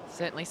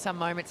 Certainly some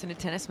moments in a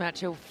tennis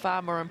match are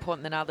far more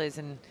important than others,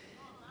 and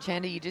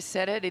Chanda, you just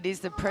said it, it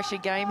is the pressure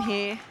game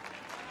here.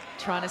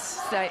 Trying to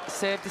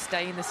serve to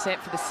stay in the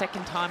set for the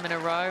second time in a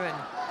row, and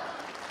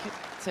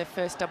it's her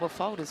first double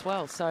fault as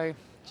well, so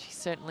she's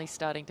certainly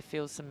starting to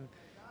feel some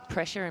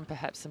pressure and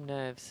perhaps some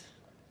nerves.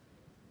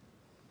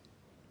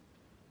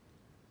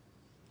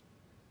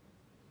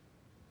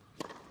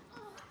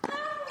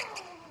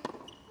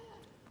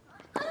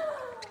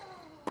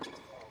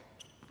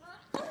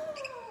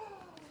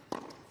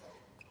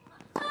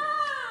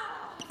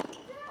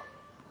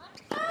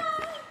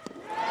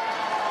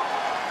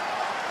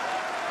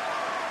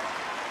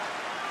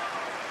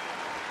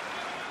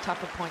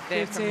 Tougher point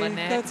there from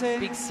Linette. 13.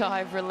 Big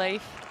sigh of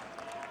relief.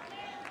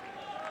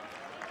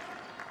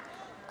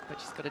 But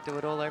she's got to do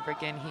it all over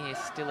again here.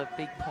 Still a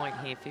big point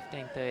here,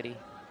 15-30.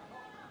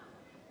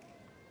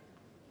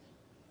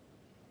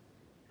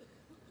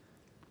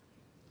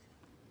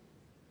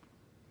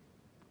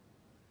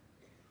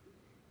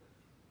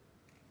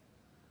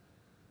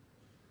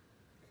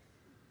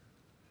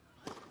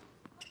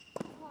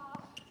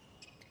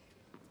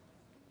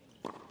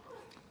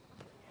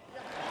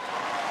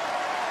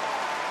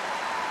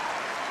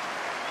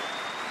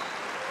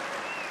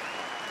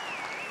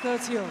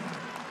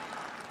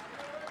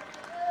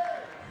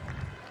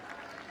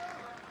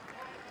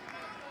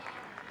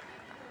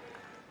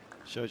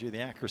 Showed you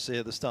the accuracy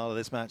at the start of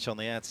this match on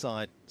the ad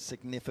side,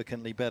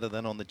 significantly better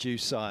than on the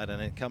juice side,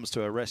 and it comes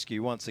to a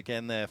rescue once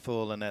again there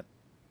for Linette.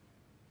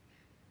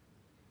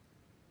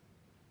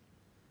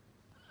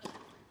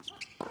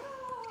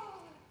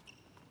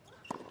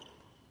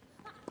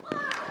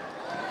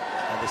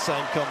 And the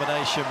same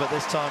combination, but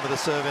this time with a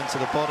serve into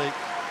the body,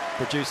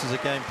 produces a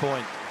game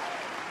point.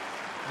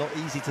 Not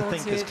easy to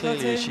think as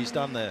clearly as she's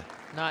done there.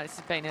 No, this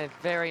has been a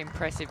very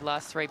impressive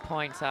last 3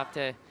 points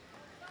after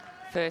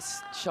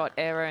first shot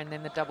error and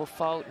then the double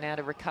fault. Now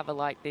to recover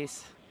like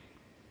this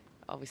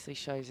obviously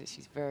shows that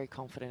she's very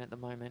confident at the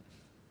moment.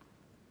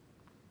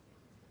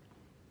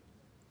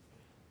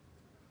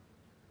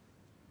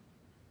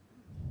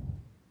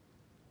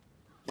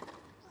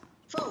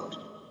 Fold.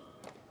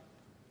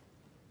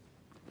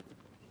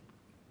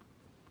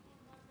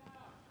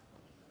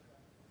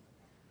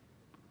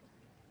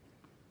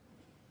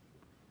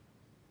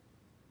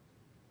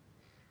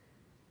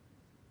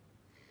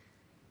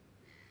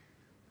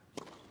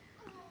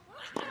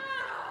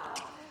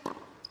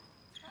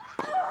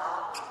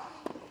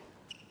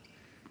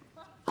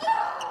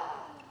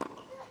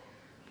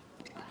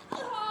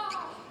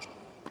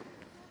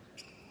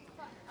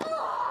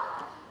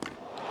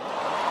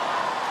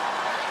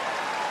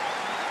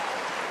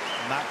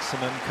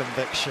 Maximum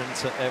conviction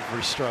to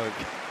every stroke.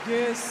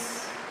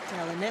 Yes.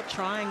 Yeah, Linette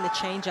trying the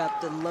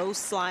change-up, the low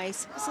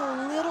slice. It was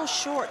a little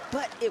short,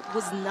 but it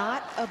was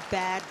not a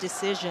bad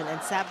decision. And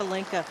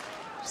Sabalenka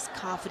just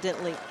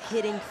confidently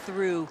hitting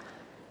through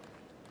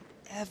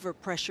whatever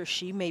pressure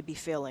she may be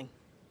feeling.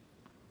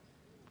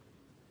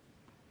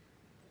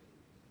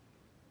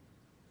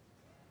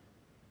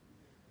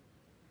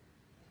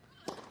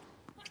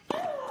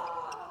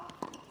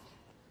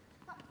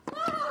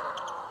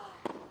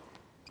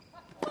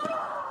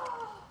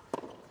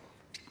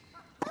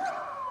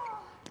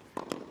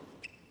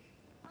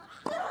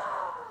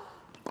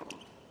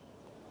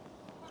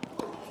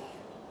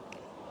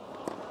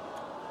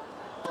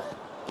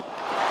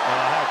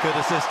 Good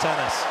as this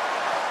tennis.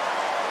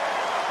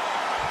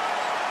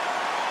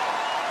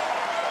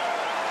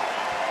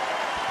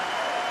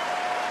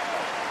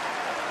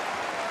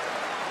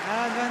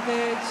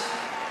 Advantage,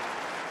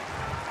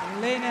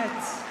 Linette.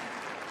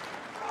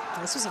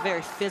 This was a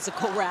very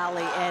physical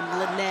rally, and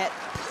Linette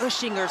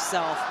pushing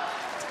herself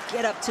to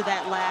get up to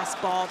that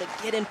last ball, to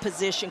get in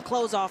position,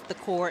 close off the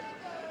court.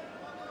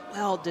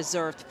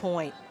 Well-deserved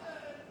point.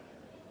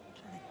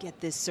 Trying to get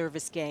this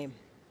service game.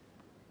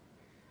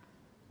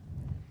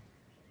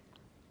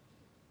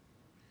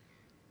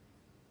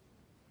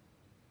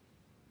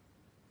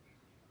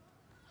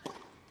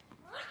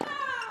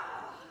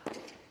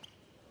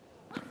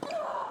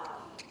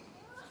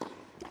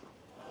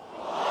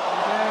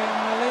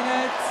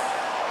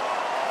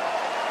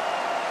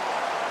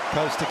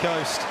 Coast to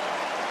coast,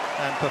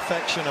 and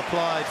perfection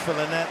applied for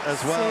Linette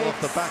as well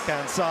off the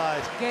backhand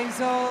side.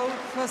 Game's all,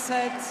 first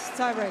set,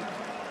 tiebreak.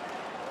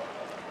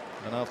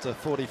 And after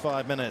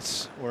 45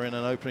 minutes, we're in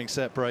an opening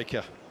set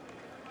breaker.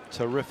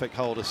 Terrific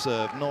hold of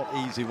serve. Not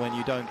easy when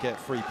you don't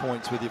get 3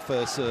 points with your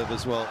first serve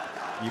as well.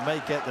 You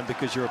may get them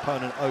because your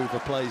opponent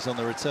overplays on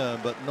the return,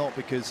 but not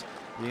because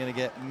you're going to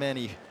get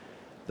many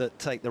that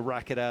take the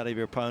racket out of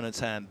your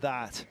opponent's hand.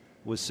 That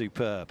was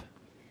superb.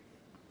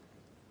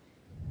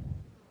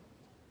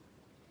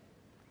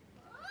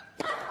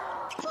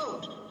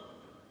 Vote.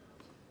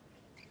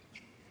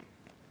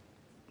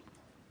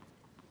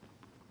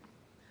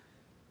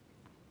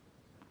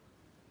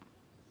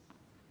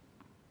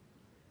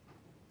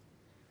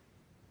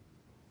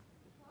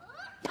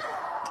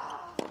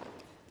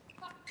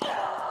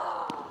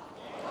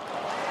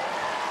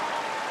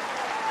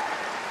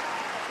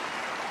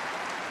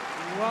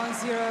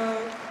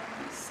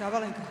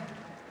 Sabalenka.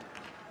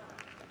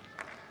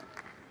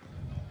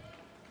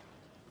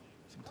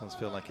 Sometimes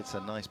feel like it's a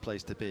nice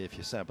place to be if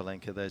you're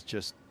Sabalenka. There's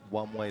just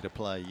one way to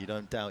play. You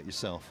don't doubt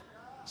yourself.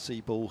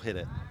 See ball, hit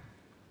it.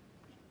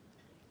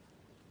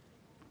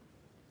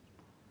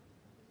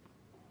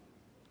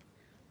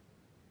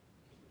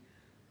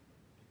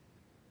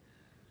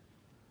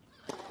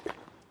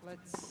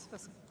 Let's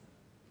listen.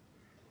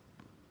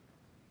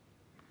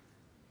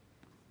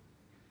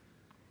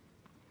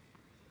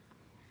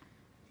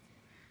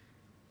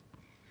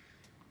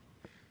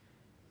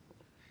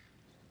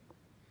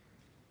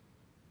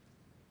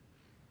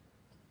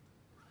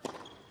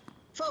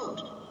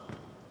 Vote.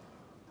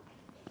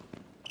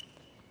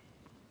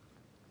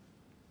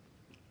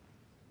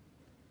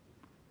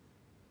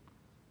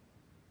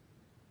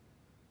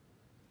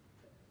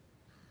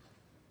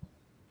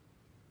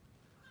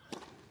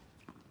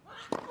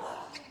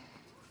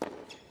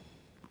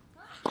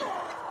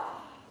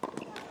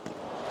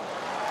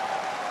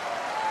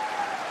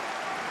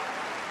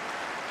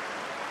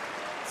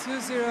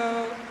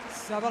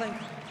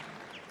 Sabalenka.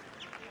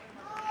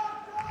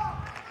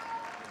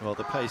 Well,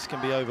 the pace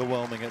can be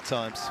overwhelming at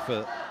times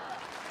for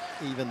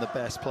even the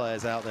best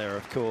players out there.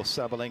 Of course,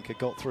 Sabalenka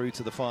got through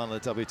to the final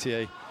of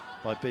WTA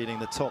by beating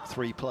the top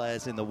 3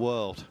 players in the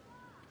world.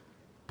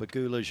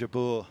 Pegula,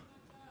 Jabeur,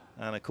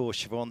 and of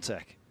course,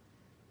 Swiatek.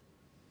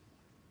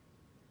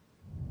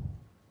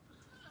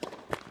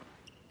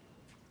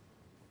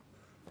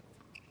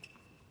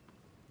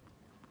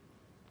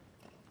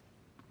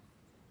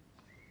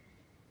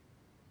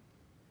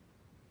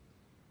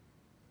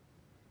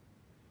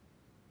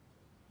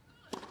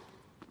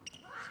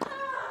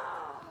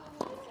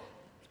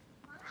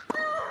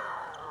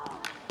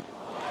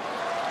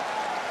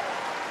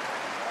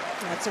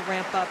 That's a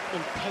ramp up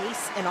in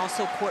pace and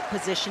also court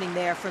positioning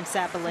there from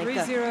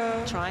Sabalenka.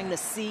 3-0. Trying to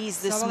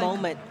seize this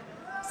moment.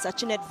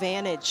 Such an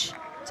advantage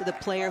to the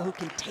player who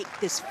can take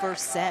this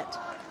first set.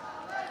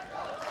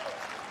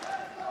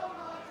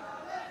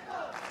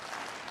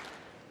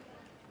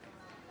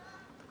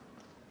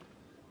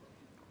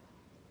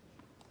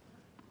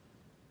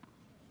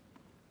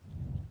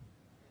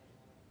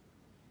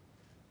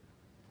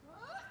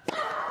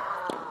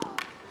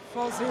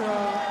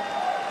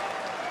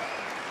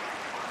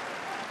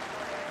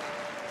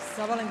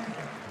 Sabalenka.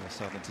 We're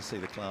starting to see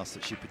the class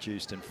that she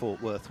produced in Fort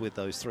Worth with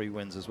those 3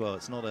 wins as well.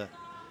 It's not a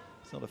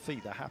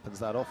feat that happens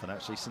that often,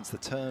 actually, since the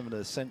turn of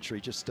the century.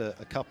 Just a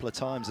couple of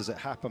times has it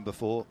happened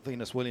before.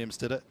 Venus Williams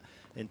did it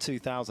in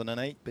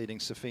 2008, beating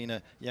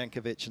Sofina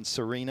Jankovic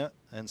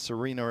and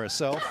Serena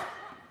herself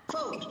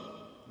Vote.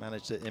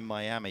 managed it in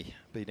Miami,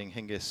 beating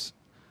Hingis,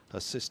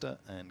 her sister,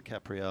 and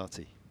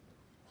Capriati.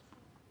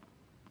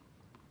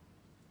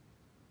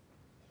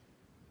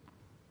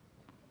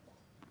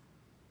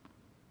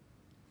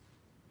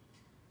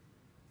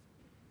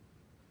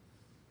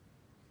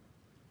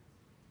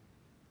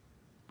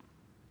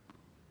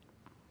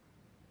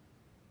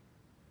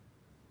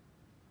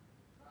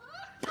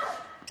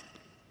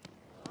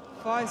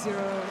 5-0.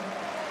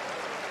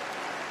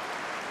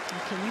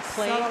 Can you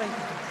play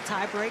Sabalenka.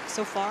 tie break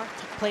so far?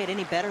 Play it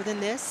any better than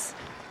this?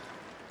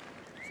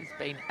 This has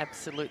been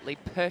absolutely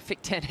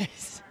perfect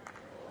tennis.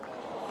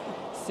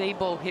 See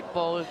ball, hit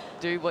ball,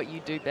 do what you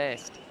do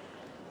best.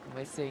 And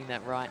we're seeing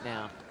that right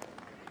now.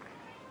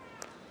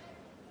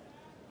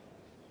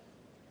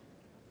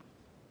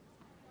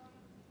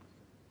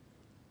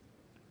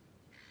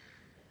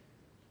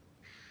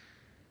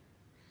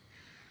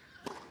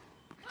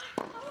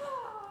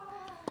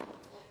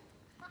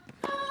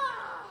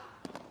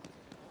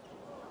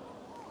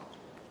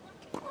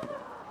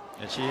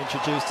 And she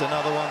introduced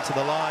another one to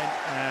the line,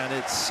 and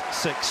it's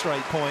 6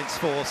 straight points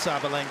for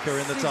Sabalenka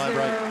in the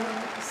tiebreak.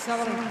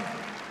 Sabalenka.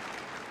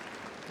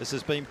 This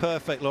has been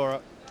perfect,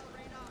 Laura.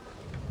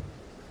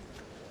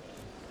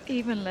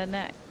 Even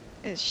Linette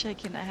is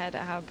shaking her head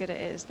at how good it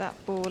is. That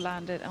ball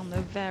landed on the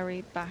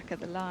very back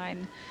of the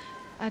line.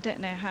 I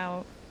don't know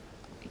how,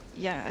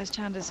 yeah, as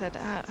Chanda said,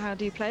 how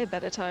do you play a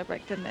better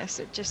tiebreak than this?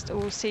 It just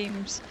all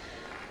seems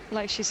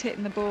like she's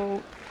hitting the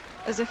ball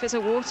as if it's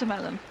a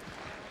watermelon.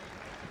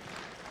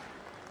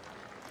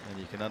 And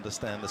you can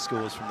understand the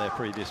scores from their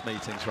previous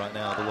meetings right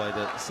now, the way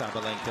that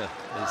Sabalenka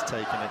is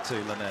taking it to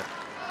Linette.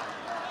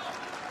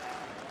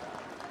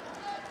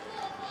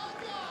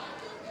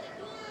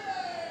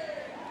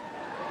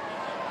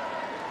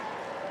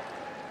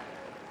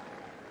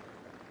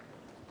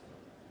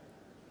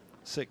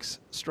 Six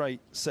straight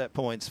set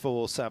points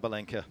for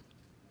Sabalenka.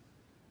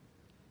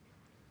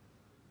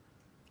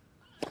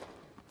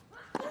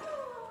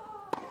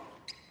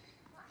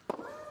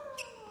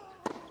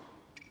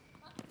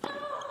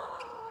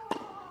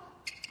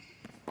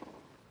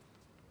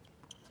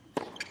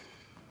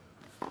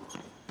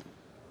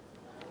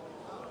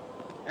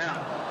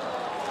 Out.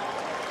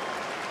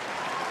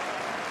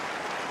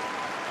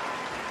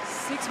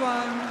 6-1,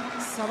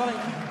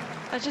 Sabalenka.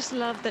 I just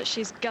love that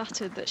she's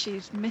gutted that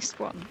she's missed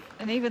one.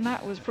 And even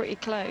that was pretty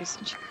close.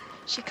 And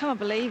she can't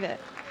believe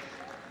it.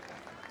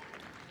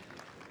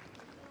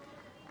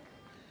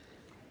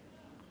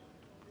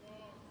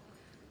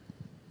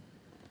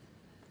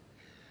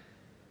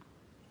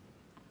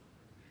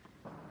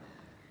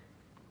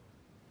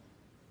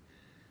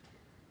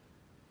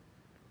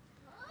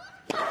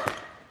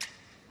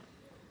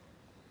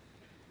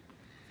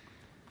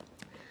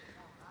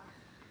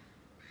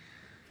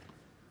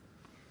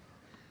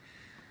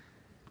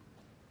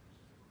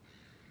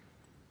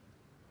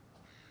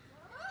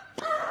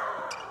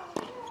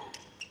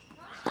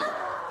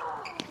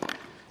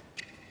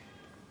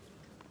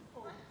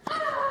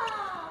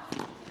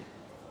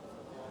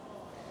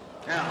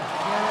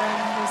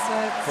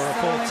 For a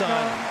fourth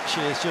time, she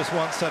is just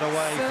one set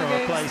away from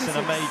a place in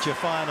a major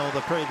final.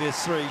 The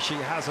previous 3, she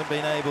hasn't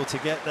been able to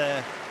get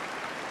there.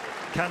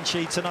 Can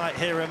she tonight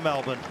here in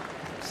Melbourne?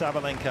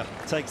 Sabalenka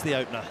takes the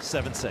opener,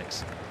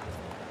 7-6.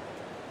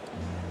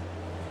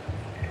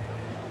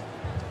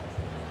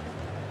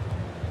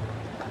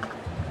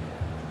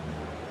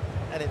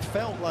 And it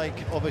felt like,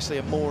 obviously,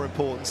 a more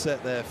important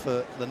set there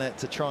for Linette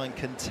to try and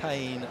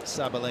contain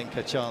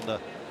Sabalenka, Chanda.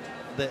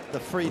 The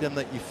freedom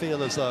that you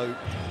feel as though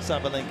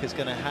Sabalenka's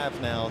going to have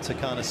now to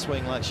kind of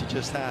swing like she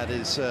just had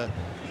is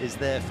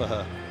there for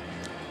her.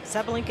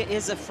 Sabalenka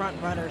is a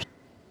front runner.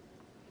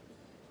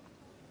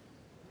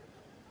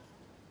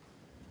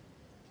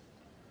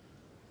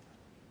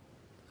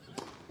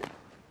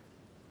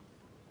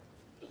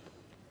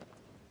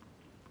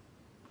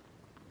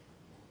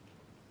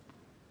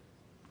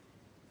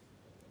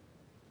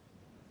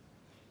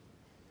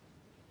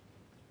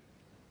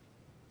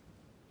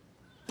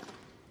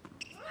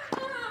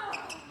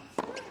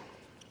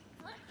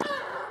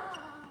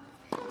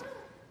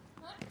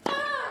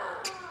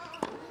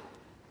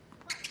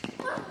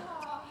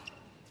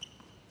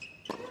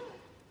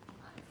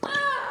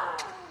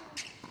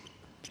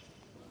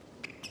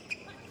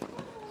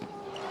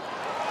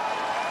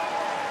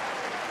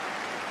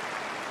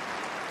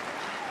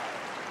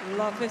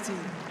 Love 15.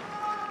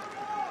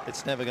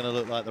 It's never going to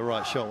look like the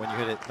right shot when you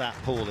hit it that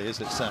poorly, is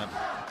it, Sam?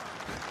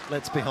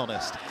 Let's be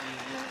honest.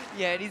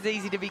 Yeah, it is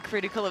easy to be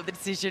critical of the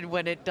decision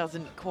when it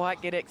doesn't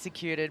quite get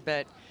executed,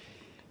 but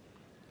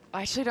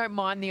I actually don't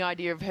mind the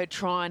idea of her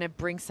trying to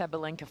bring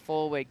Sabalenka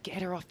forward,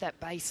 get her off that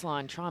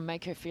baseline, try and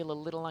make her feel a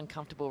little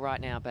uncomfortable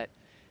right now, but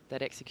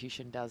that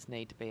execution does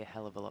need to be a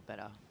hell of a lot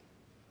better.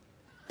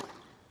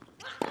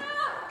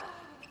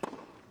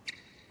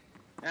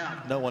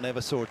 No one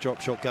ever saw a drop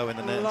shot go in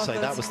the net and say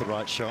that was the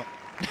right shot.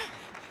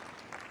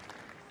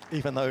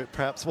 Even though it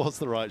perhaps was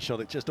the right shot,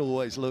 it just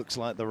always looks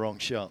like the wrong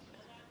shot.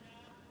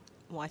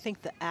 Well, I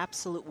think the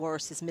absolute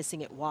worst is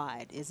missing it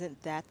wide.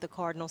 Isn't that the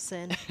cardinal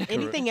sin?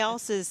 Anything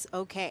else is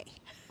okay.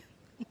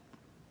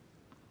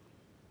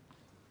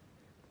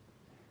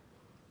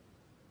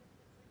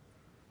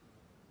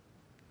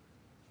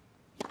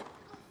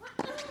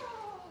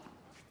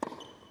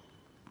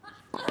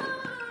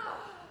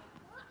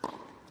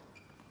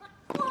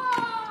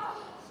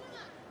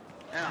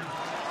 Out.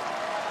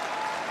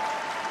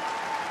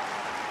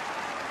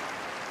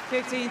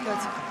 15-13.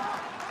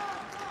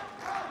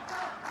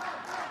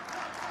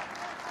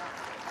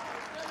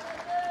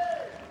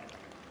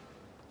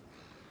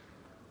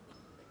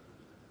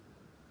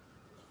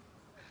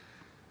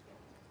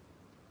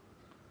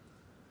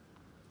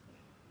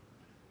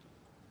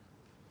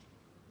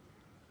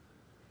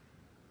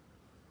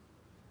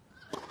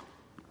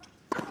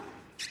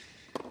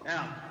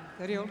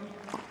 30.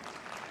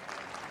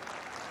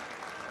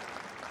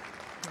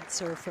 That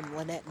serve from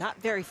Linette, not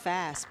very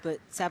fast, but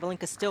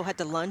Sabalenka still had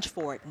to lunge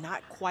for it,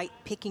 not quite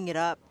picking it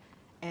up.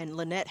 And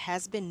Linette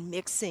has been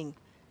mixing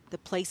the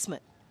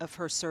placement of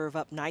her serve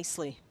up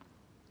nicely.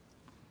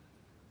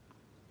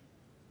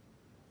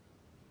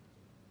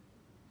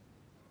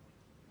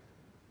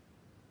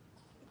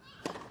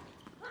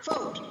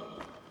 Fault.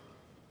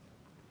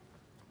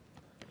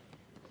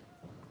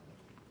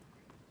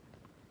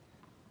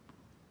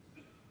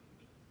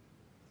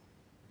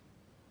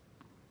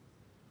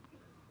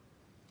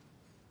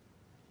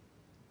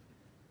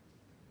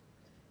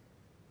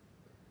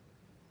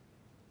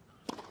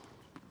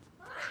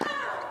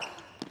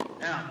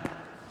 Out.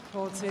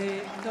 40. We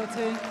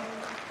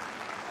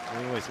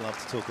always love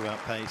to talk about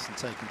pace and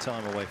taking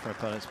time away from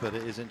opponents, but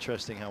it is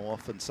interesting how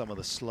often some of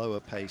the slower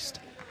paced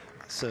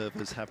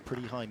servers have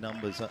pretty high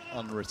numbers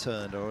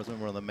unreturned. I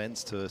remember on the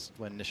men's tour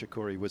when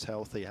Nishikori was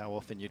healthy, how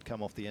often you'd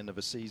come off the end of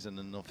a season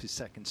and off his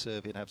second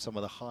serve he'd have some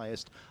of the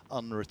highest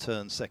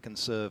unreturned second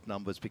serve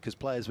numbers because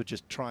players would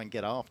just try and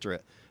get after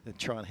it and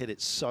try and hit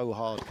it so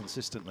hard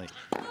consistently.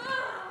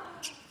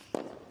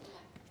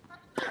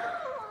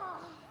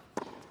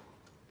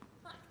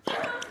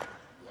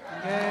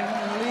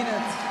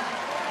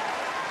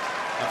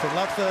 And from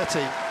love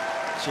 30,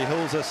 she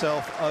hauls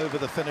herself over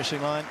the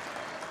finishing line.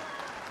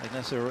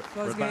 Agnieszka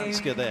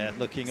Radwanska there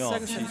looking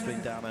on. She's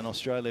been down in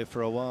Australia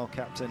for a while,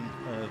 captain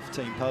of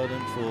Team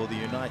Poland for the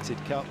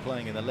United Cup,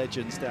 playing in the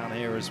Legends down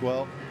here as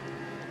well.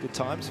 Good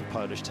times for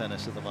Polish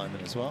tennis at the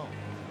moment as well.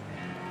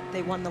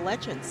 They won the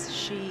Legends,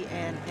 she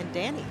and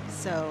Danny,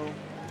 so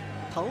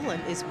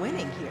Poland is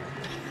winning here.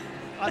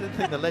 I didn't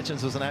think the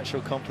Legends was an actual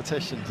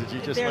competition. Did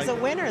you just There's a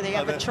winner. They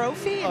have a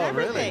trophy and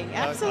everything. Really?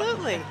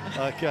 Absolutely.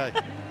 Okay.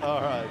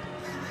 All right.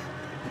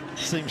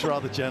 Seems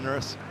rather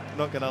generous.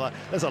 Not going to lie.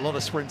 There's a lot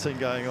of sprinting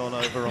going on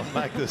over on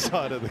Magda's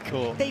side of the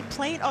court. They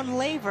played on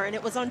Laver and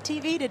it was on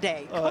TV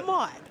today. Come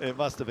on. It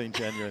must have been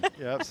genuine.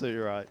 You're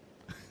absolutely right.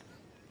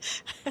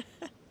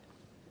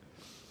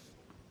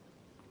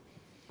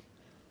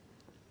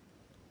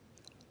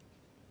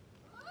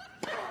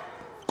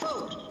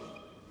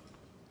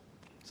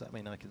 Does that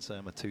mean I can say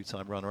I'm a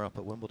two-time runner-up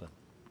at Wimbledon?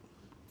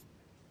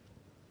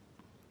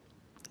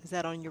 Is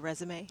that on your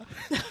resume?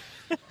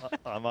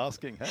 I'm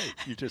asking. Hey,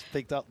 you just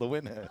picked up the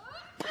win here.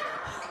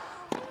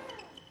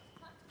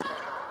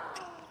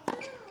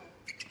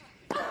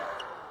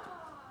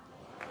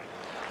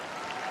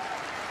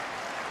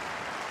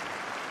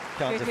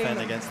 Can't defend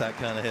against that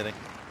kind of hitting.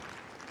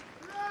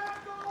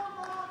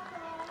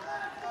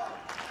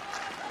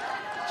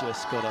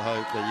 Just got to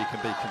hope that you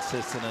can be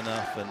consistent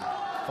enough and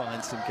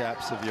find some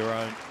gaps of your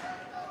own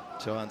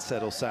to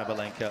unsettle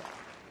Sabalenka.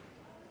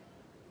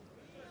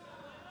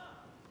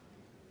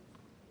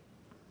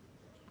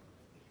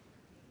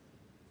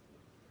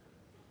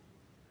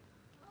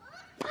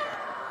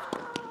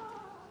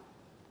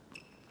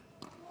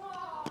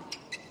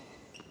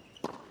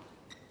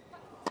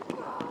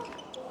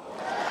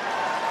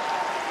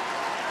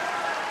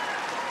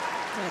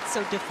 It's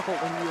so difficult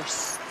when you're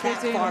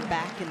that far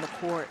back in the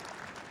court.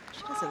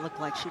 She doesn't look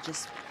like she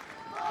just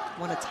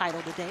won a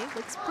title today. It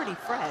looks pretty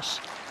fresh.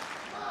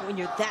 When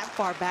you're that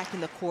far back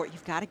in the court,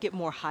 you've got to get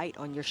more height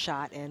on your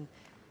shot, and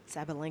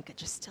Sabalenka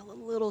just still a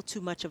little too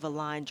much of a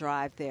line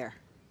drive there.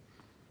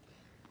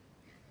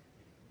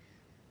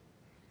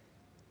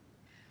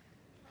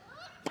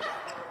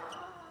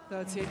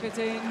 That's 15.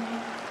 Great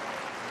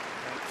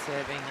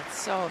serving. It's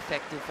so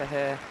effective for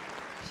her.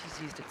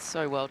 She's used it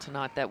so well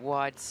tonight, that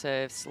wide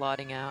serve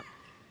sliding out.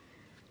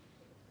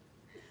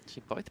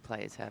 Actually, both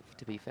players have,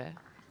 to be fair.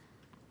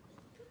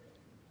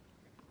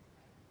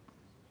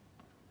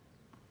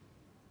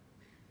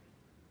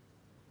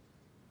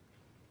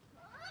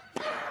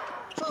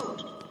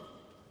 Fault.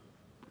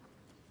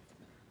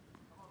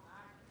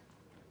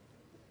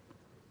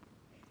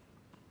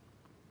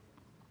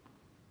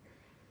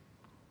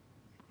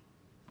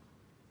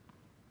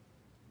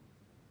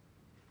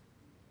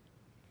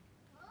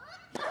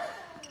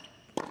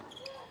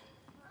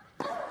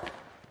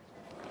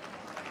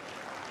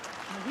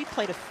 We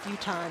played a few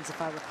times,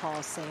 if I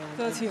recall, Sam.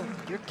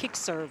 Your kick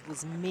serve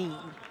was mean.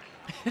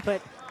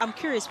 But I'm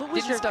curious, what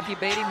was Didn't stop you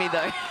beating me,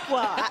 though.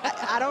 Well,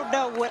 I don't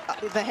know what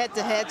the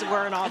head-to-heads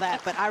were and all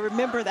that, but I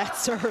remember that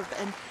serve.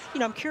 And, you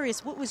know, I'm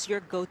curious, what was your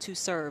go-to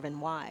serve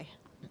and why?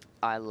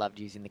 I loved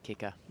using the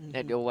kicker.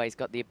 It always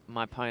got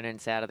my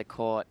opponents out of the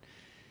court,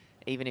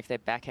 even if their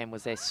backhand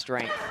was their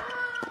strength.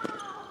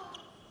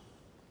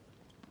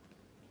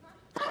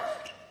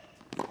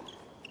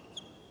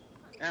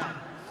 Out.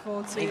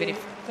 40, Even if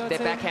 30. their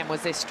backhand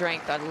was their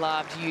strength, I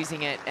loved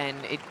using it, and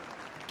it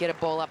get a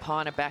ball up high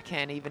on a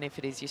backhand, even if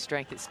it is your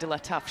strength. It's still a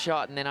tough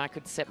shot, and then I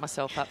could set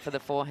myself up for the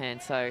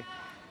forehand. So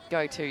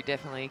go-to,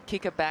 definitely.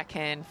 Kicker,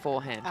 backhand,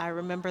 forehand. I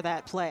remember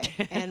that play.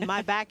 And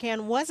my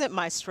backhand wasn't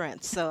my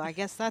strength, so I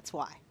guess that's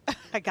why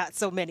I got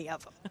so many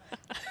of them.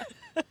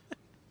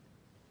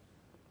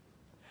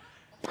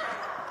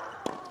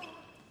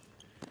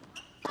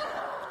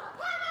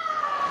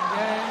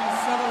 Again,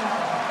 Sabalenka.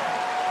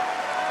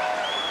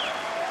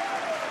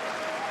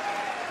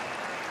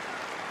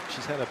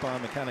 had a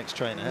biomechanics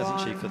trainer,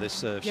 hasn't she, for this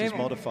serve? She's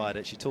modified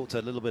it. She talked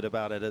a little bit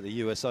about it at the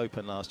US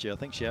Open last year. I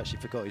think she actually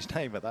forgot his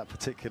name at that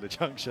particular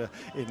juncture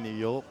in New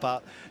York,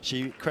 but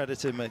she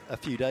credited him a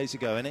few days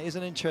ago. And it is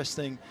an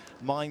interesting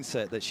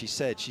mindset that she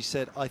said. She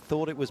said, I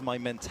thought it was my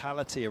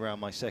mentality around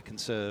my second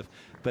serve,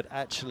 but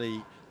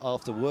actually,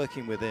 after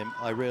working with him,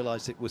 I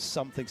realized it was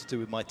something to do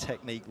with my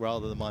technique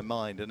rather than my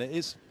mind. And it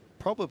is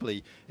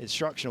probably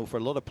instructional for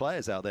a lot of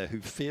players out there who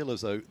feel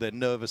as though they're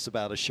nervous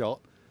about a shot.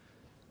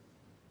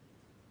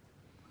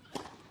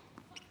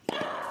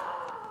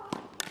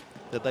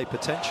 That they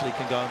potentially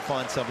can go and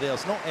find somebody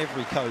else. Not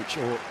every coach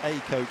or a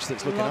coach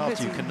that's looking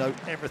after you can know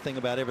everything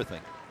about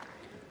everything.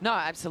 No,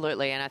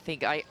 absolutely. And I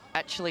think I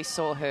actually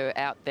saw her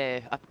out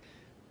there. I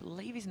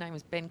believe his name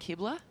was Ben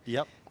Kibler.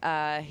 Yep.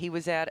 He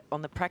was out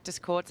on the practice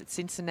courts at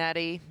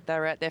Cincinnati. They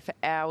were out there for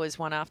hours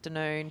one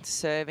afternoon,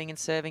 serving and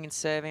serving and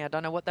serving. I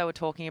don't know what they were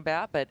talking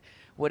about, but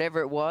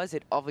whatever it was,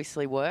 it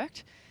obviously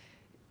worked.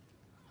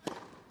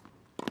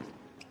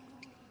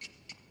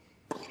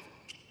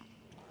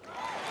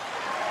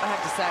 I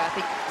have to say, I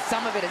think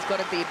some of it has got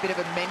to be a bit of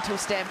a mental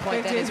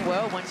standpoint then as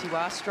well, once you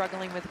are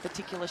struggling with a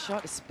particular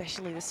shot,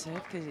 especially the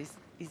serve, because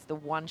it's the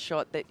one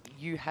shot that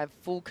you have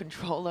full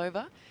control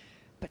over.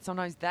 But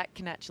sometimes that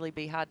can actually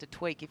be hard to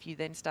tweak if you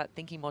then start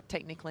thinking more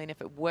technically, and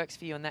if it works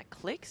for you and that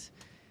clicks,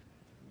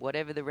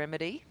 whatever the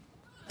remedy,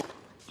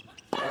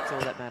 that's all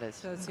that matters.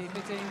 So it's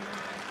 15.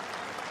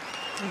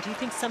 And do you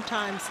think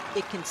sometimes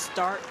it can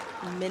start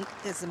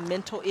as a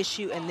mental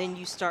issue and then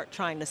you start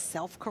trying to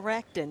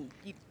self-correct and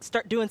you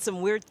start doing some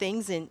weird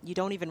things and you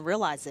don't even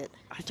realize it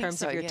in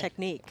terms of your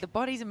technique? The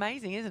body's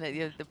amazing, isn't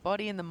it? The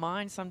body and the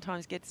mind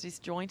sometimes gets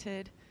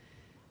disjointed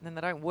and then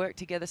they don't work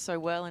together so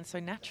well and so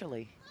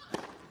naturally.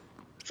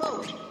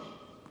 Fault.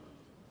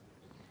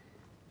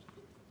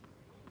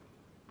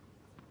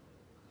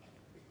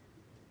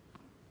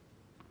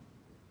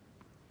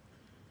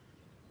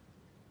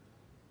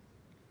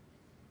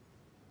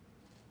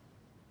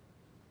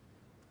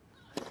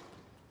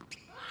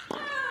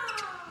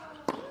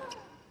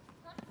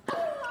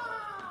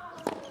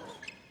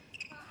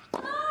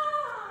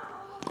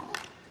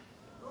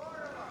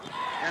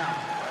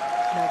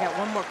 Now, I got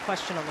one more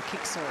question on the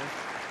kick serve.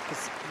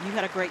 You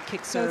had a great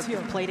kick serve. You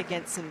played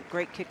against some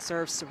great kick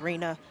serves,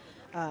 Serena,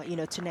 you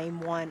know, to name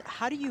one.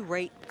 How do you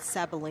rate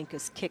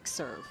Sabalenka's kick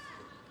serve?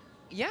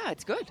 Yeah,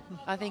 it's good.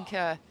 I think,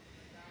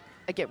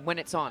 again, when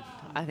it's on.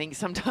 I think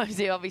sometimes,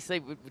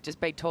 obviously, we've just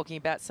been talking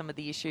about some of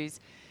the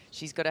issues.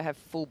 She's got to have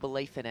full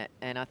belief in it,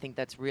 and I think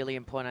that's really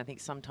important. I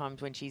think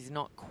sometimes when she's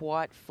not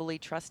quite fully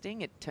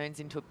trusting, it turns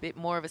into a bit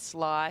more of a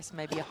slice,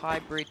 maybe a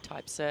hybrid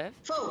type serve.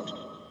 Fault.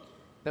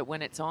 But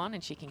when it's on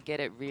and she can get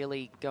it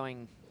really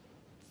going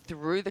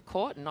through the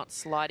court and not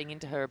sliding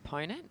into her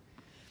opponent,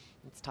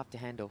 it's tough to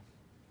handle.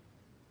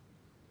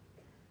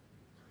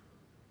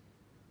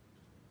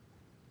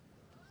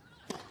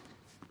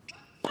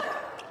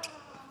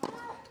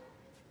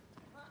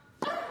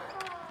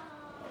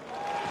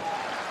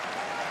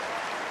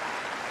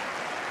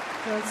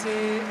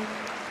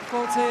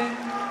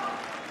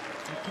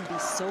 It can be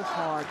so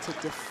hard to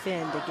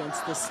defend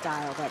against the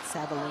style that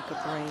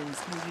Sabalenka brings.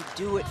 When you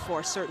do it for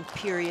a certain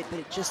period, but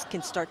it just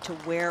can start to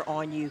wear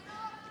on you.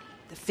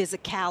 The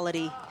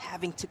physicality,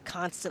 having to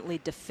constantly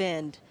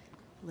defend.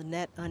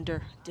 Linette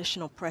under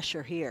additional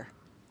pressure here.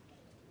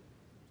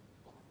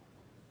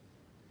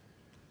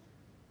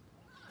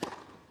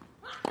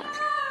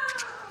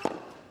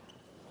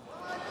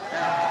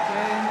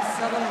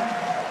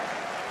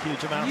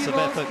 Huge amounts of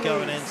effort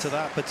going into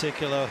that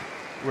particular,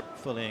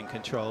 fully in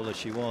control as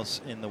she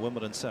was in the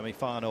Wimbledon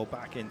semi-final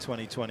back in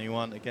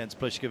 2021 against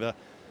Pliskova.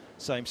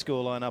 Same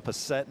scoreline, up a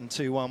set and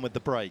 2-1 with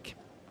the break.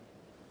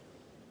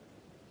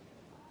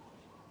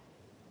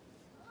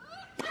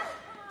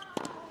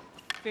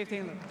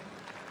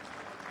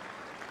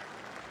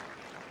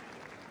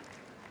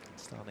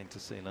 Starting to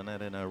see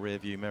Linette in her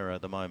rearview mirror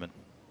at the moment.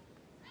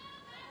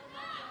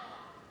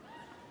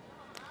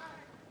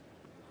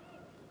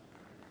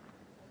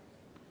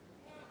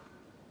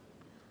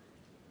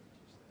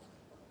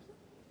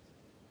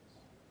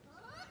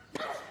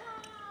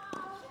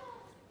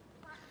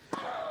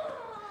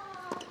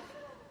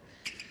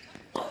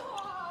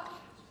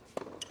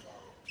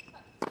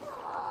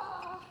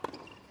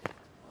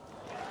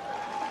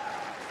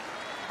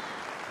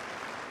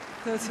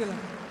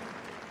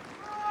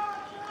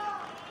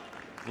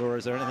 Laura,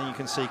 is there anything you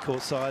can see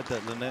courtside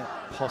that Linette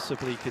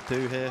possibly could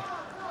do here?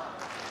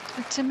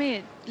 To me,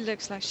 it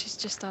looks like she's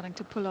just starting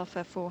to pull off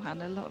her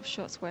forehand. A lot of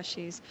shots where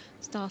she's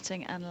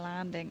starting and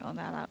landing on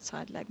that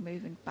outside leg,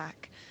 moving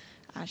back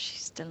as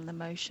she's still in the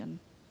motion.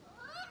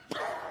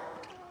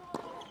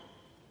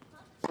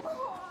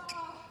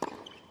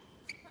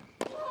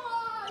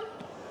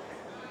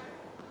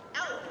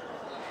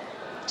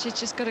 She's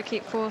just got to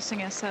keep forcing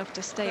herself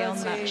to stay on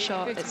that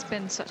shot. It's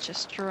been such a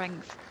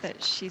strength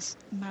that she's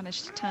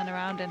managed to turn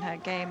around in her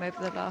game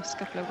over the last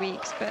couple of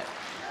weeks. But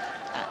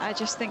I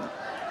just think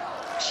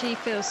she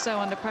feels so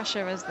under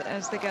pressure,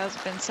 as the girls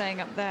have been saying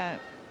up there.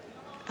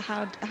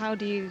 How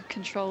do you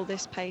control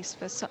this pace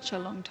for such a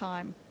long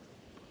time?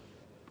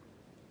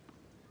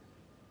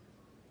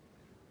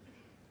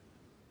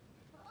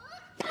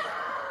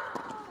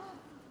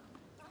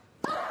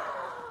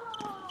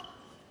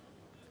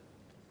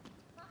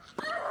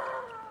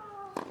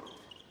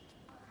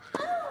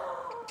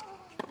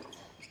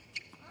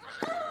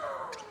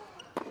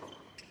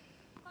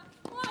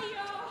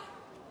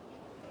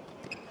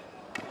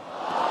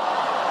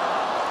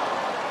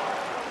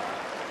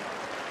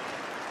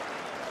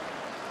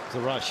 It's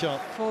the right shot.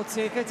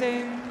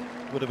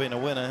 40-15. Would have been a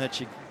winner had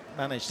she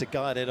managed to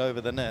guide it over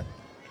the net.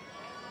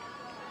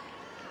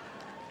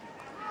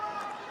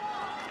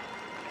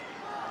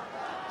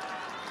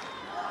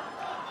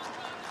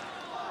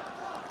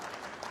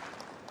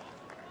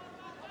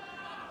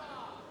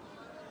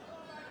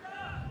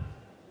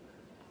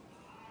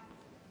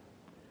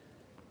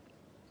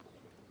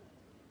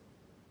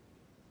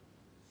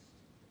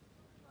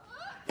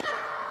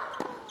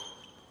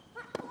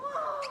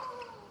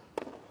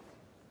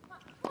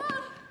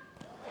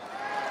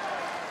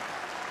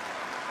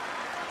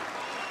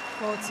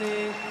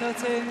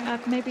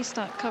 I'd maybe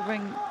start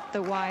covering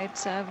the wide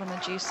serve on the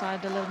due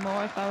side a little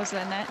more if I was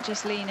Linette.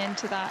 Just lean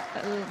into that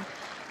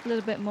a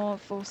little bit more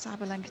for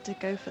Sabalenka to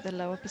go for the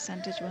lower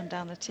percentage one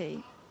down the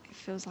tee. It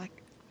feels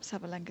like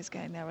Sabalenka's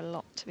going there a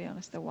lot, to be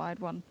honest, the wide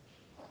one.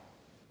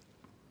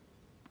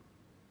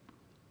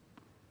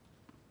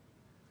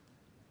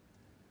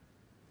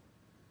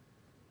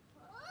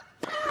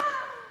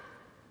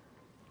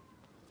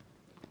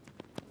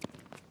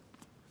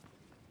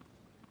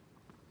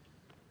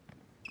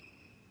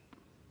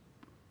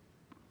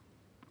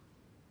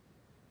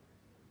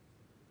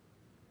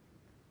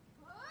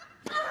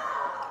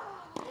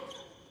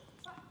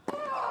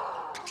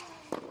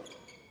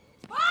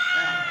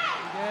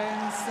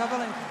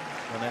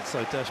 Linette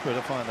so desperate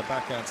to find the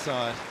backhand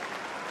side.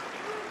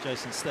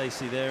 Jason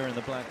Stacey there in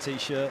the black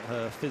t-shirt,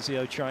 her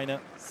physio trainer.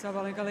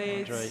 Sabalenka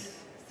leads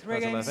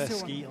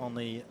 3-2 on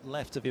the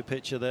left of your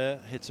picture there,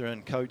 hitter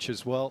and coach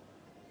as well.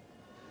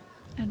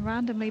 And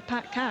randomly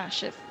Pat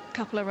Cash a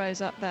couple of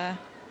rows up there.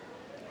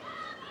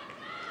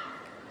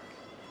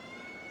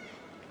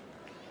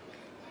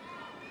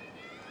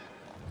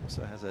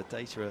 Also has a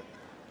data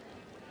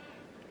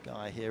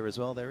guy here as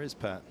well. There is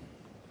Pat.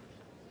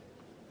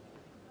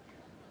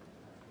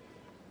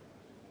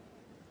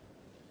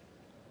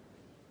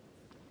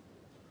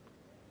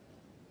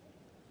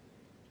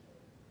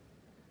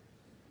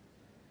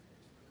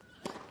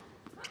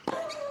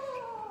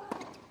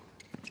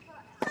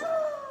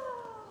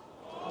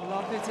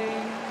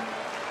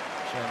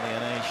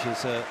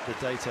 Is the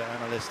data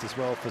analyst as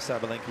well for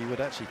Sabalenka. You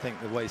would actually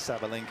think the way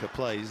Sabalenka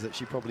plays that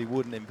she probably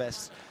wouldn't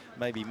invest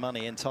maybe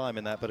money and time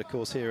in that, but of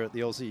course here at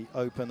the Aussie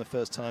Open, the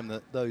first time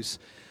that those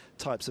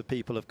types of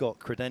people have got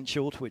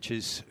credentialed, which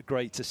is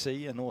great to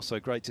see, and also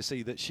great to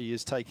see that she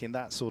is taking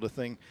that sort of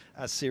thing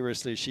as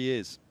seriously as she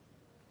is.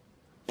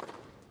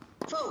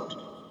 Vote.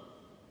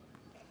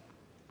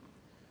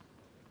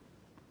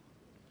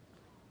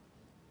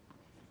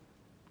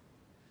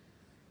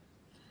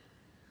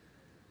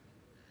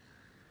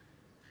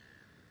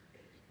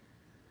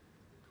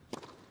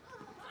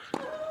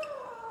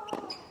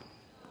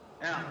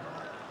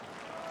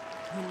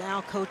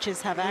 Now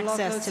coaches have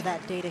access to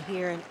that data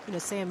here, and you know,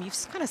 Sam, you've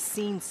kind of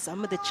seen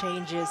some of the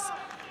changes.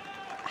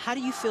 How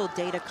do you feel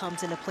data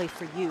comes into play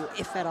for you,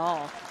 if at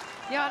all?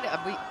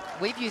 Yeah,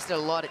 we've used it a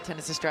lot at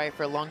Tennis Australia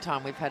for a long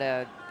time. We've had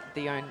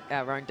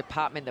our own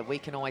department that we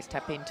can always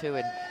tap into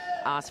and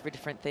ask for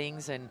different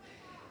things, and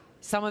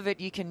some of it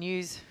you can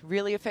use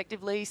really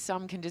effectively,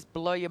 some can just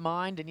blow your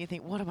mind and you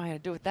think, what am I going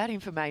to do with that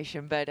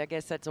information? But I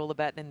guess that's all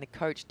about then the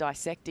coach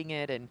dissecting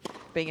it and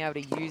being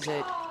able to use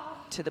it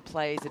to the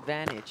player's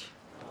advantage.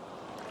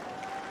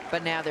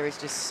 But now there is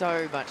just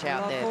so much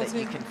out there that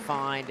you can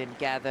find and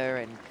gather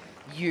and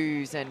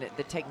use, and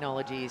the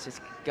technology is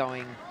just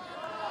going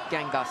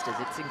gangbusters.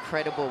 It's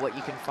incredible what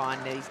you can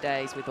find these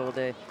days with all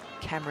the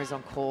cameras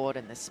on court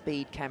and the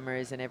speed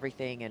cameras and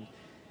everything, and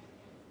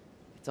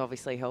it's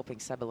obviously helping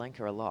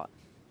Sabalenka a lot.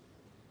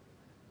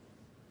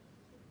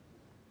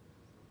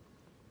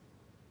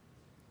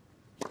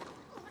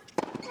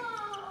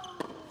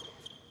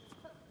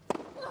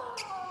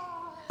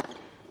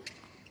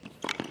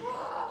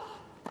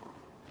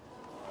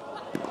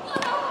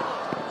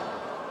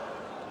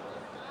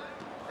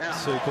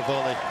 Super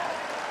volley.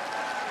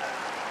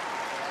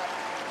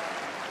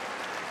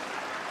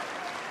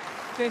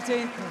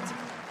 15.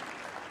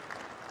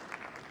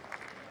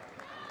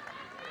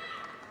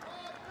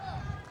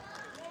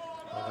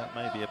 Well, that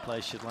may be a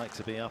place you'd like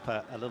to be up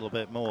at a little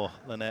bit more,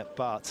 Linette,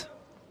 but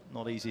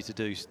not easy to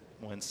do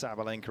when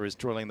Sabalenka is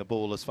drilling the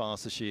ball as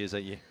fast as she is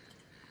at you.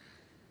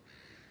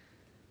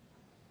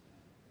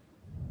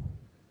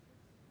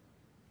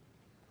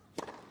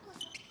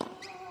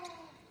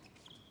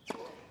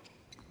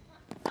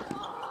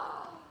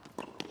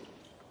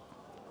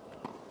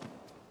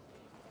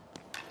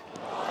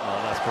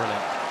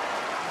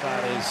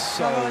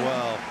 So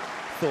well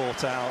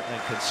thought out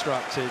and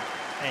constructed,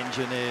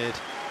 engineered.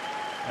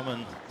 Come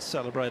and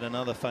celebrate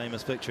another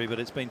famous victory, but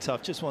it's been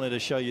tough. Just wanted to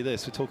show you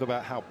this. We talk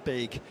about how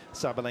big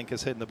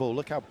Sabalenka's hitting the ball.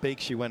 Look how big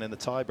she went in the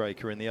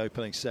tiebreaker in the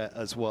opening set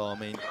as well. I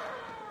mean,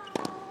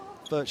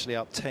 virtually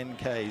up 10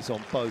 Ks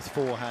on both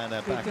forehand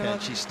and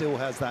backhand. She still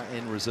has that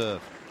in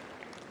reserve.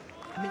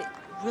 I mean, it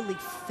really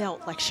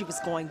felt like she was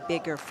going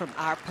bigger from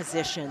our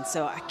position,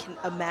 so I can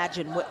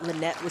imagine what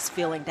Linette was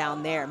feeling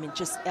down there. I mean,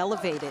 just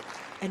elevate it.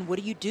 And what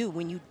do you do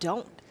when you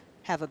don't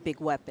have a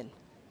big weapon?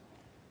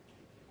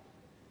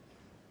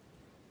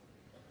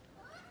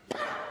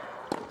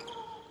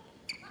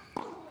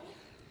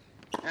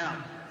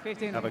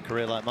 15. have a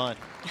career like mine.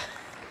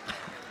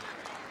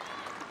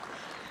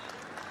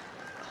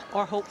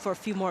 Or hope for a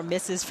few more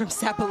misses from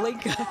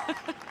Sabalenka.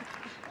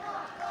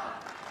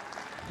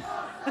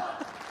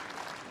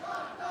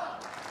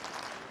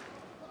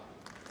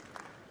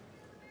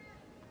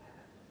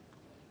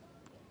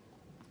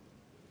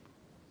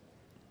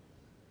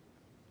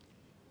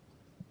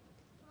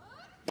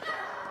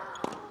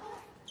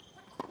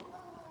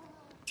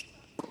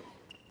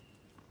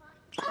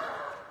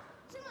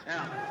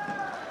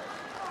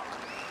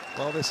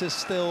 Well, this is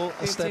still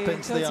a step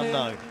into the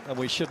unknown, and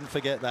we shouldn't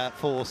forget that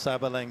for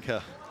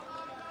Sabalenka.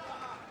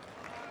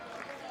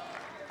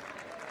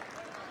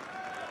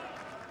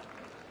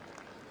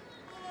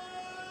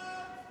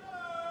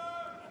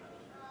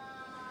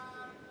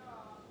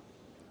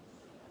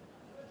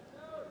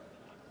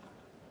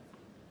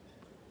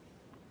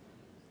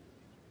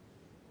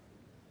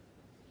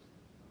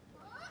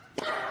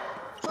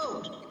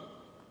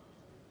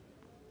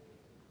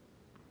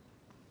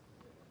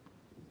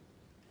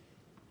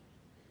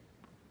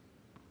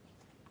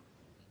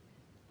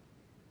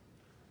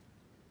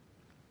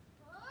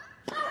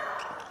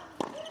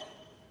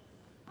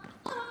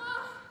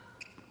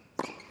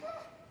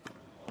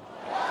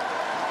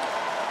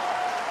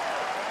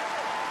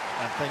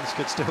 Things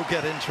could still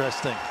get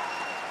interesting.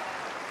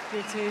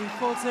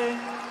 15-14.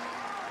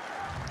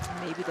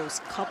 Maybe those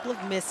couple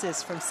of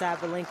misses from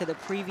Sabalenka, the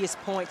previous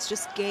points,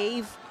 just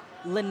gave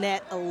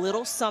Linette a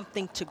little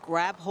something to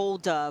grab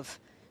hold of.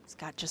 He's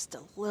got just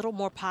a little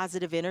more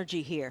positive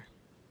energy here.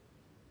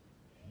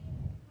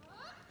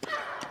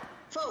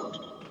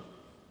 Fold.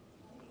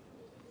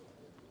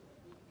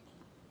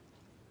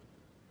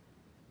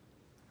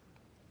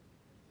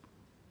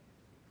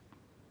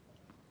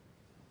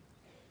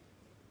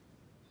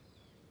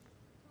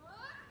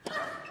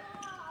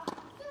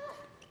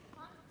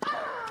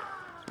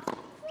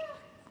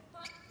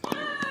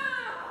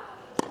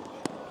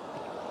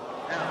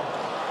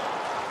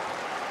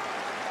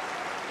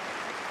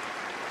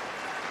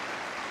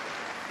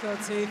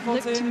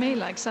 Looked to me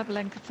like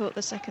Sabalenka thought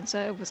the second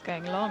serve was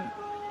going long.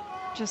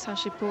 Just how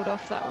she pulled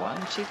off that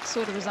one. She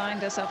sort of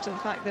resigned herself to the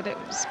fact that it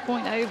was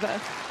point over.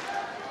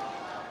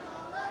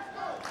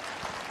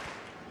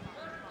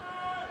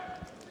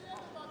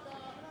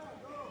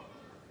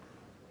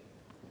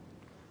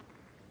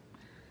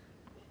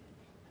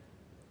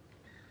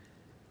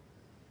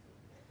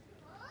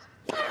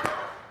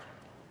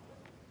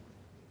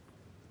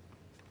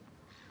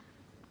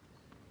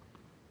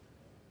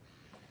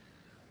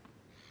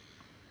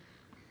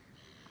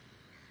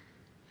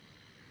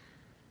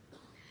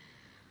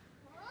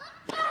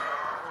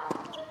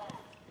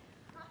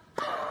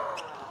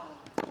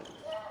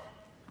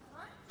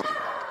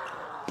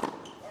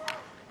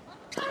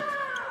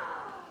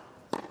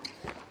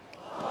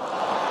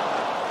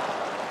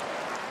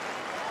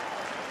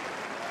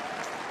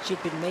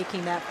 She'd been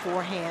making that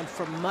forehand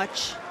for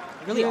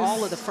really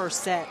all of the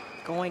first set,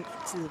 going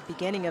to the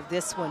beginning of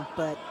this one,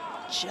 but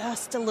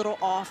just a little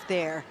off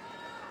there.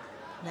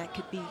 And that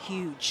could be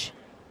huge.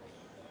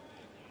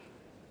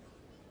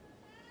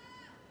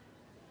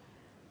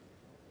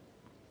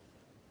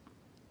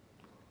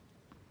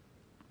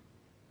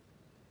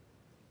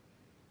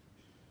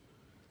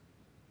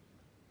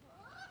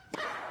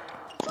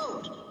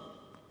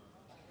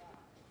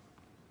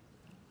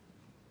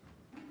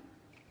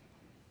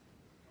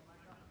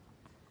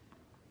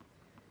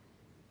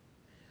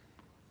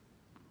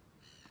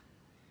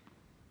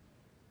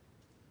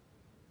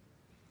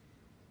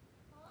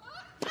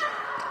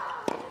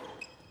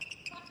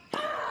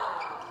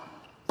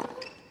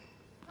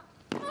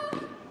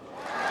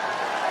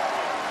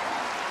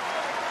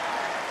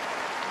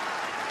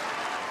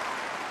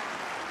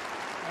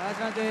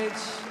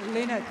 Advantage,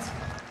 Linette.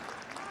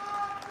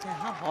 Yeah,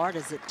 how hard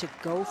is it to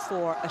go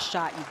for a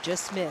shot you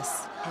just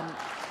miss and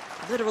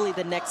literally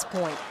the next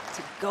point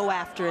to go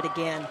after it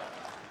again?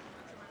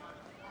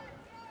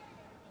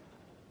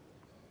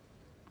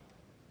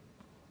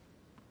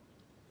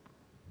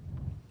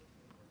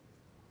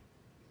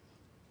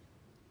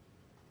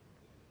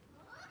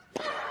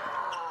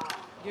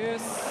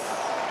 Yes.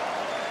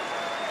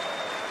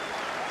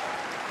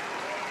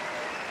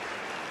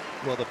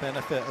 Well, the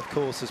benefit, of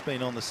course, has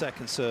been on the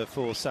second serve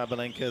for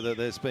Sabalenka, that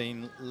there's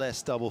been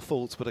less double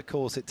faults, but of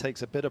course it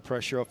takes a bit of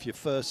pressure off your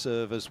first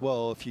serve as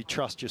well if you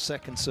trust your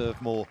second serve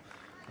more,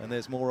 and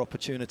there's more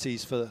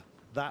opportunities for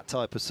that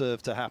type of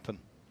serve to happen.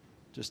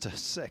 Just a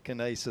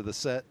second ace of the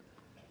set.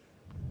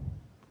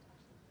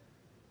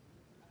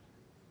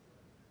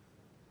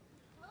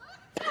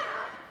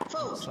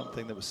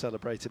 Something that was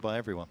celebrated by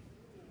everyone.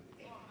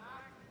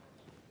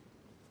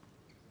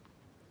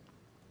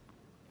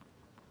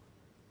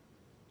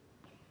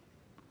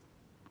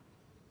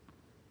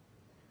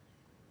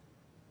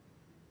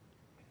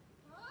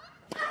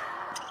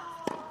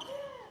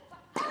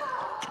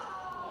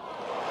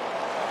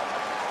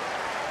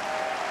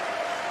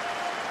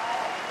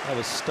 That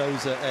was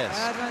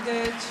Stoza-esque.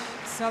 Advantage,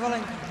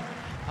 Sabalenka.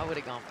 I would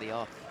have gone for the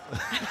off.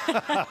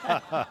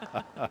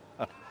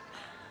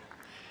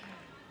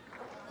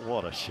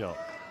 What a shot.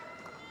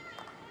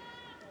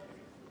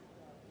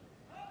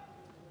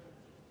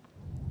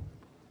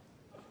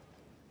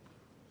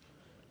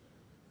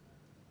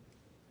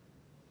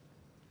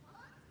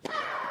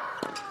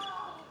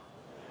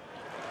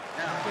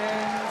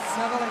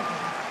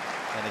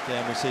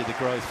 Again, we see the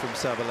growth from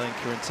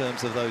Sabalenka in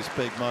terms of those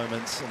big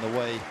moments and the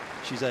way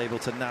she's able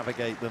to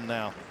navigate them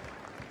now.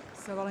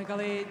 Sabalenka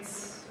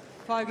leads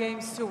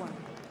 5-1.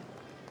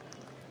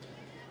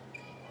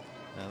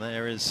 And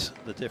there is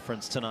the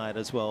difference tonight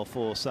as well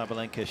for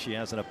Sabalenka. She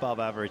has an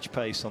above-average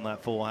pace on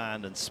that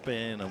forehand and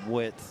spin and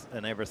width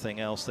and everything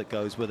else that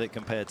goes with it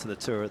compared to the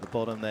tour at the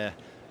bottom there.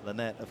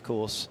 Linette, of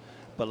course,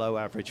 below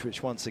average,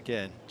 which once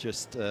again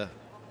just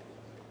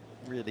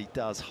really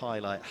does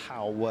highlight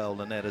how well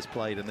Linette has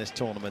played in this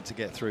tournament to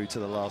get through to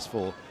the last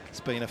four. It's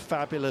been a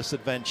fabulous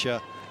adventure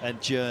and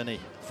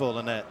journey for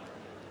Linette,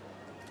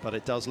 but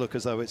it does look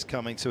as though it's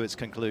coming to its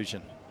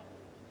conclusion.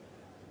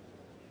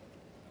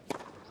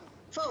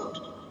 Vote.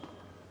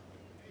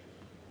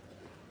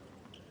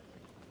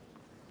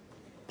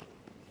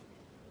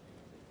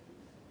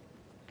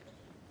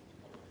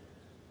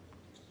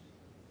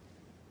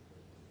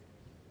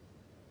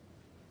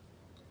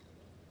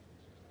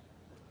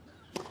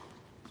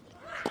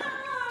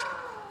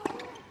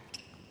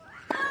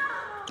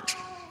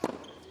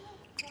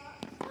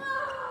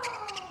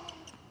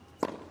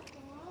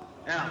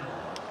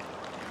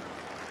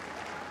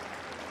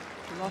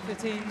 Love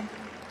 15.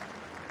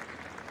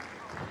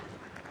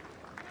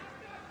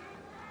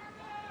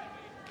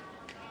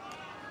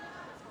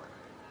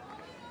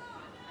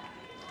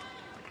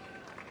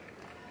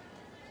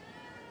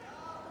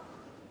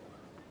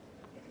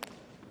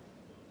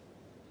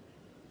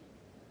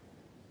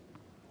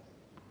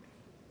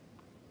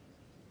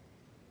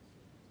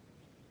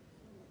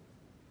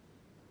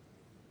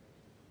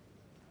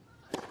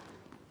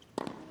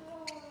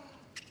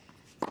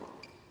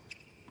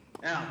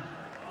 Yeah.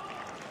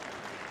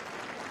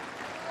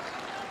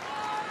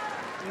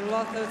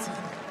 Love 13.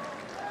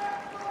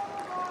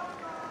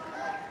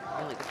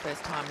 Really the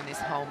first time in this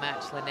whole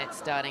match, Linette's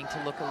starting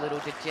to look a little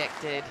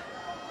dejected.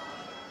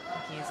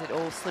 Is it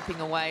all slipping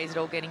away? Is it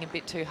all getting a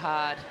bit too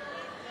hard?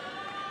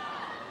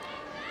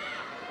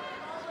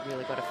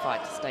 Really got to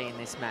fight to stay in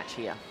this match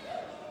here.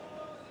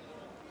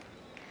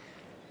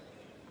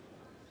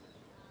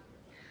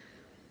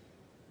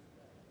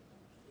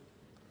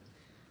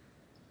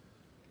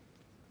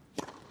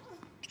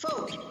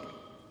 Vote.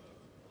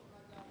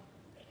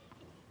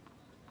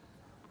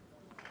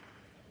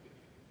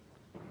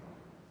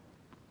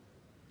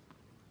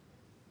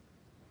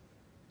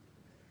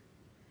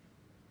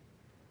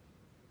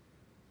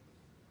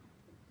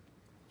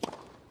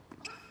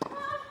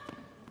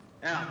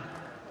 Yeah.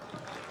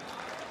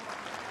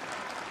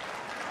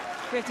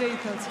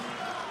 15-30.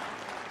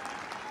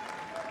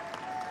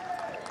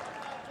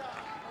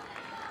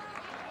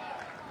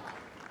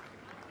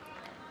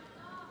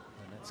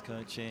 Linette's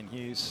coach Ian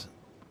Hughes,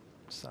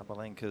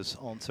 Sabalenka's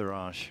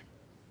entourage.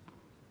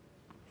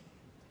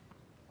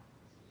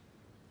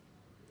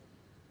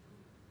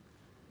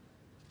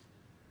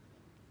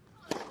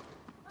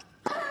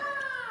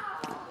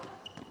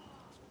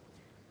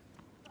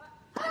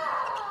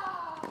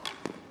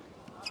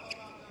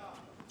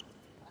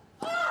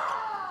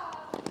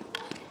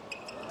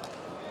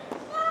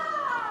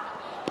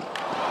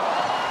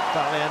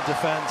 Valiant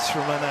defense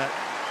from Linette,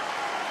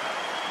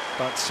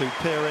 but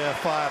superior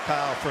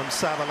firepower from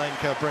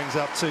Sabalenka brings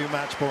up 2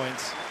 match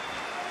points.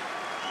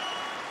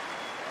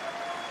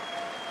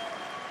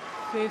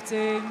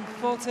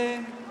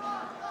 15-14.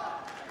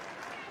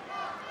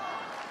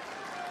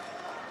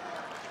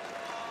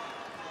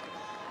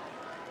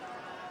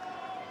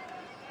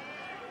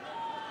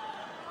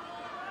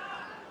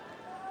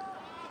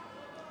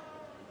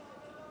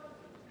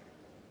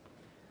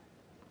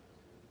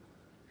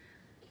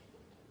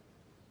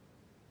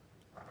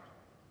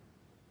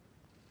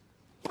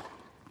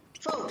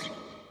 Vote.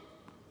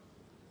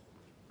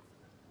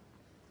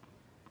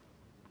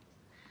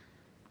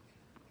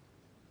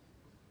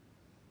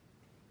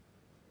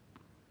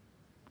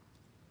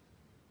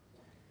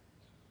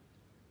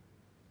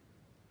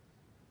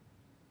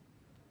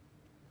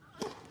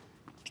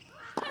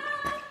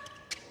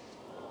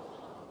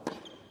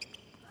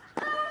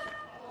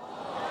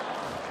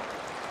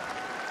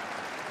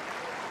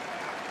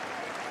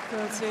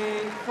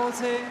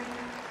 $30-14.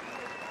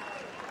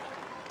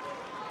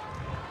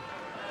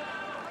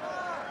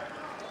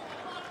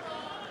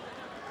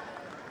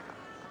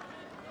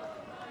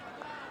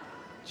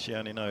 She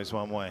only knows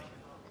one way,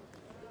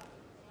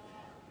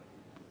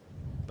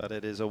 but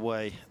it is a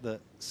way that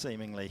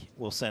seemingly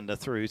will send her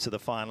through to the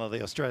final of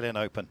the Australian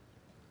Open.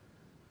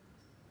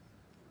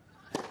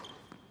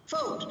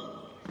 Vote.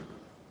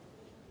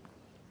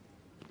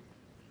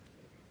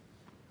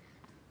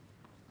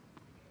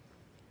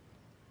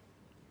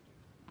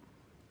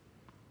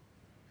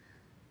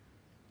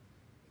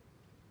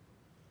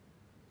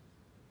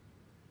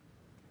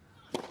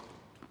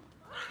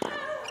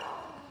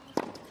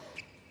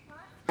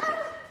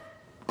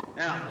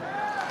 Yeah.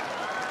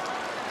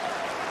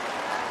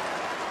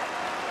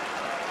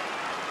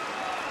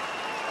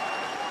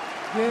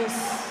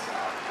 Yes.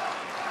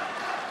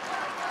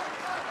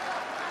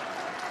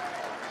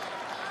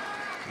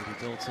 Judy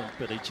Dalton,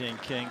 Billie Jean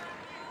King.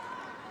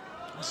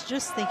 I was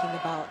just thinking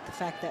about the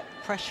fact that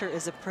pressure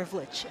is a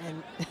privilege,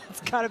 and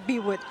it's got to be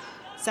what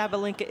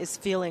Sabalenka is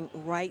feeling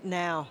right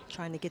now,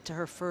 trying to get to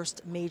her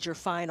first major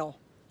final.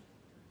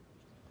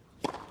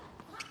 Well,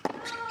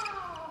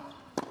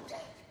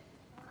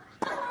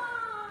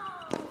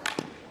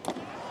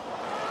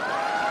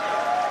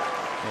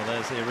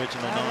 there's the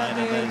original 9,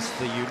 and there's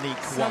the unique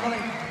 1,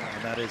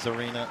 and that is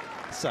Aryna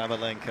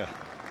Sabalenka.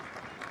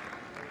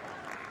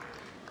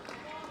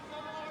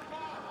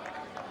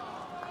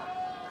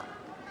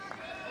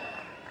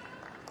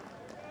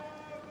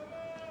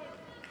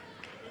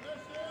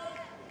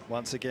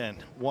 Once again,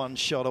 1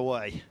 shot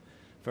away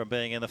from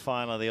being in the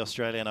final of the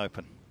Australian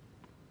Open.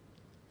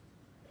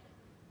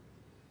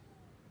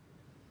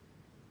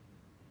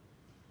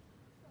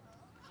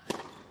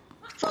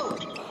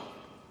 Fault.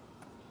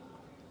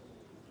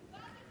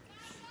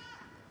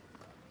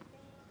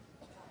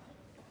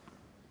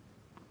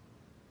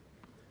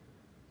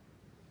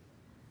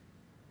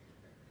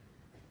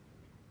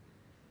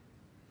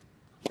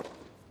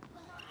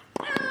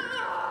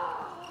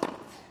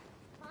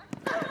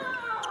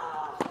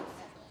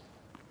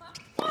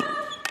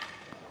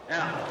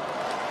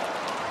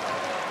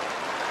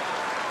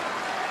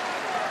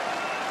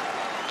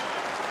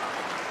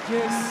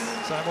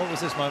 Sam, what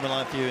was this moment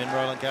like for you in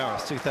Roland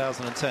Garros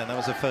 2010? That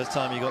was the first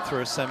time you got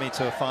through a semi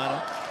to a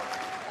final?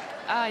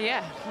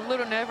 Yeah, a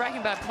little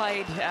nerve-wracking, but I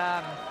played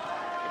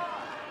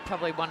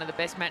probably one of the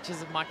best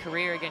matches of my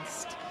career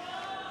against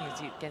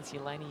Aryna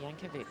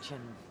Jankovic,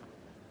 and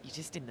you're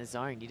just in the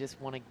zone. You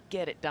just want to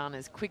get it done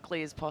as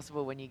quickly as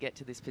possible when you get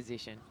to this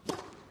position.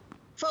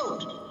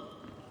 Fault.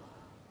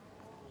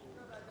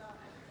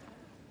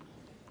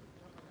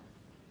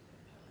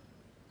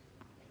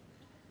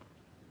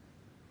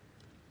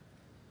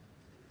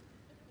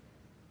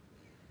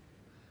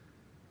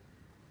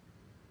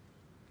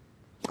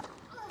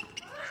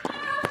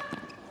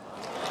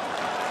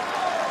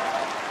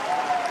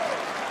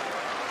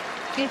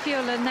 If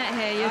you're Linette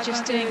here, you're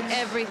just doing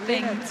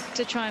everything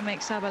to try and make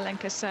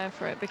Sabalenka serve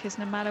for it, because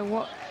no matter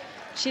what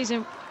she's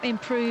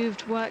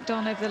improved, worked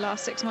on over the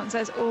last 6 months,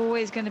 there's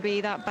always going to be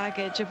that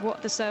baggage of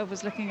what the serve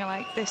was looking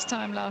like this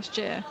time last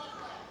year.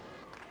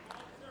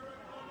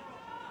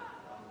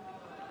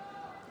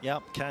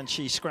 Yep, can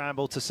she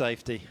scramble to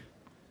safety?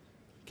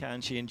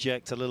 Can she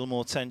inject a little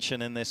more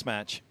tension in this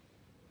match?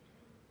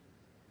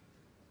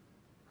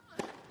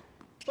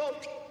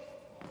 Fault.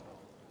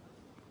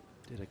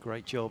 Did a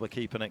great job of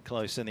keeping it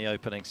close in the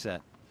opening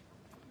set.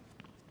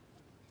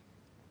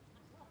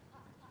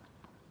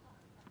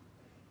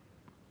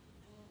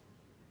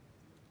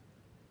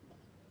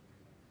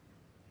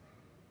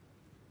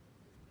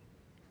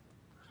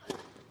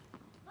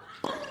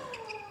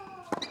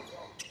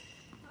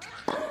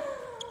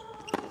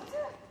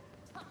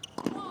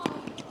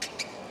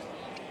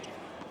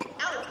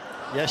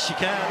 Yes, she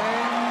can.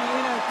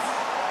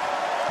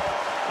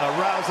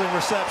 A rousing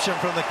reception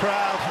from the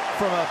crowd,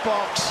 from her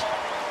box.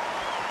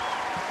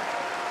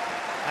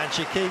 And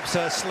she keeps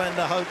her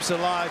slender hopes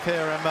alive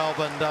here in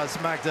Melbourne,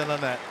 does Magda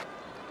Linette.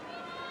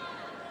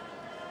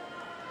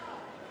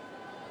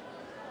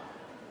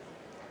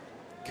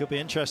 Could be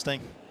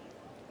interesting.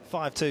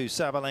 5-2,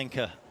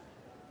 Sabalenka.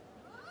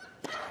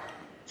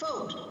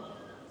 Fault.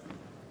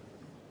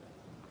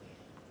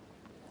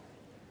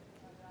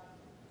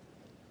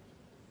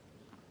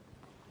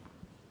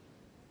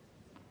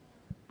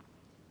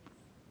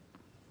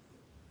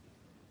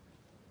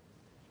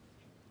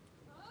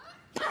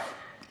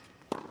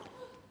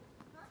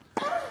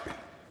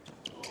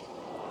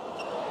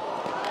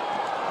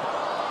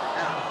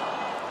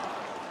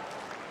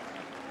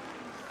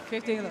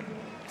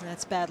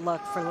 That's bad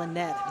luck for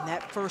Linette. I mean,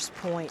 that first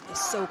point is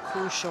so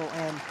crucial,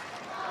 and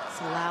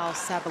this allows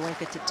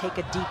Sabalenka to take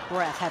a deep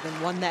breath,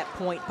 having won that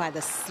point by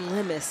the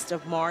slimmest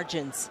of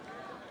margins.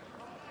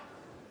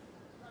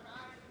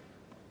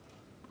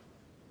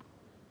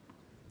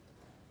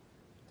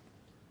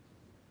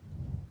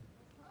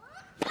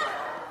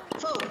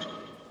 Fault.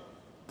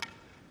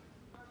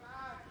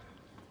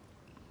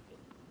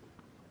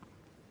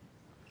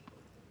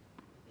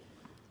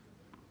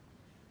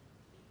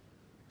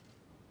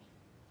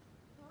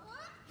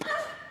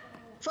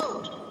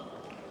 Fault.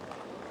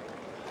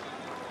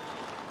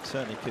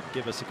 Certainly could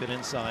give us a good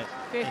insight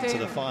into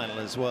the final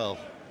as well,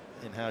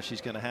 in how she's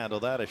going to handle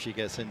that if she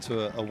gets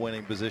into a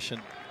winning position.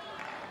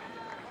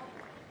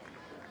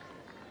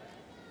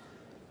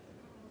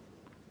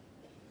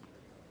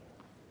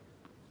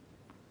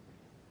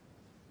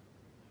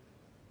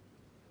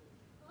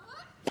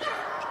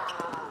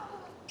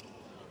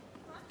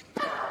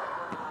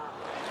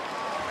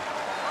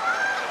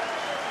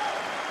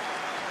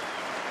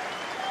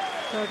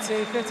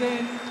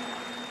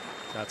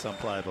 That's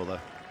unplayable, though.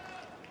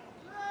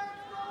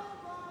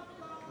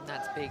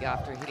 That's big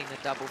after hitting the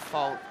double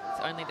fault. It's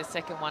only the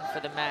second one for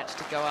the match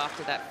to go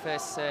after that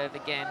first serve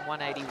again,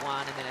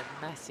 181, and then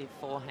a massive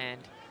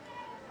forehand.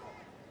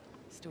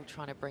 Still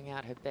trying to bring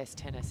out her best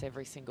tennis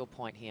every single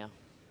point here.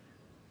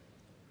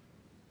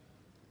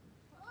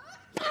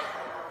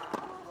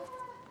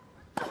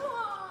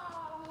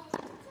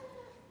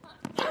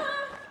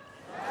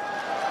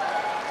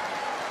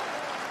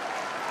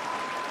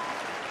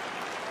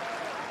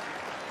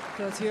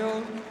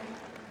 30-all.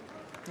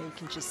 You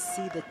can just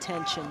see the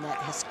tension that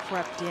has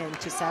crept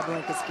into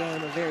Sabalenka's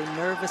game. A very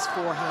nervous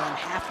forehand,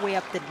 halfway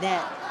up the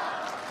net.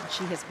 And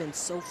she has been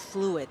so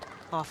fluid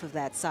off of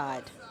that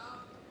side.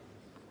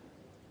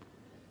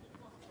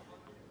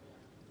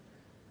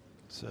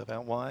 Serve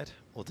out wide,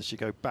 or does she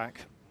go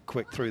back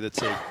quick through the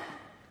tee?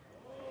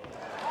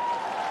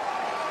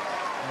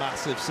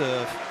 Massive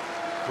serve.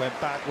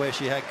 Went back where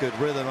she had good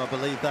rhythm. I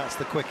believe that's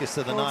the quickest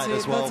of the night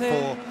as well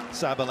for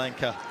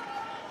Sabalenka.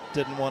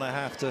 Didn't want to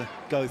have to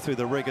go through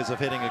the rigors of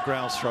hitting a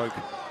ground stroke.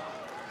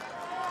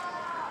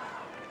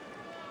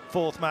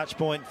 Fourth match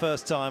point,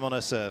 first time on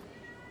her serve.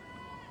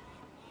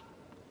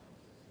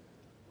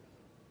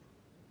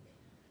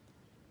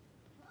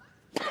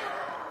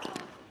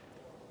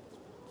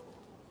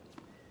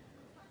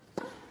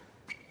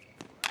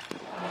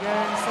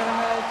 Again,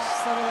 7-match,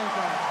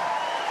 Sabalenka.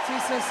 2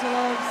 sets to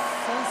love,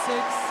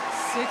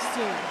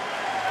 7-6, 6-2.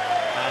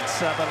 And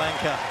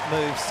Sabalenka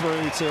moves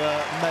through to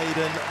a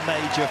maiden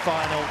major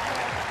final.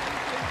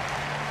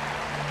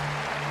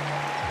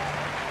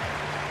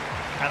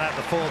 And at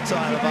the fourth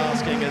time of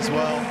asking as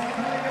well.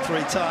 3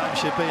 times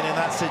she'd been in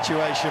that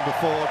situation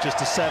before, just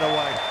to set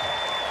away.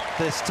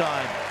 This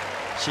time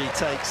she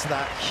takes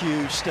that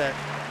huge step.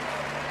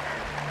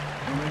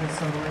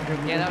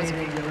 Yeah, that was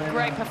a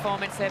great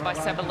performance there by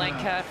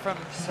Sabalenka.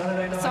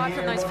 Aside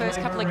from those first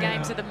couple of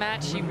games of the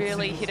match, she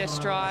really hit her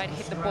stride,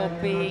 hit the ball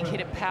big, hit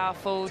it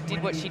powerful,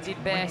 did what she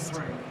did best.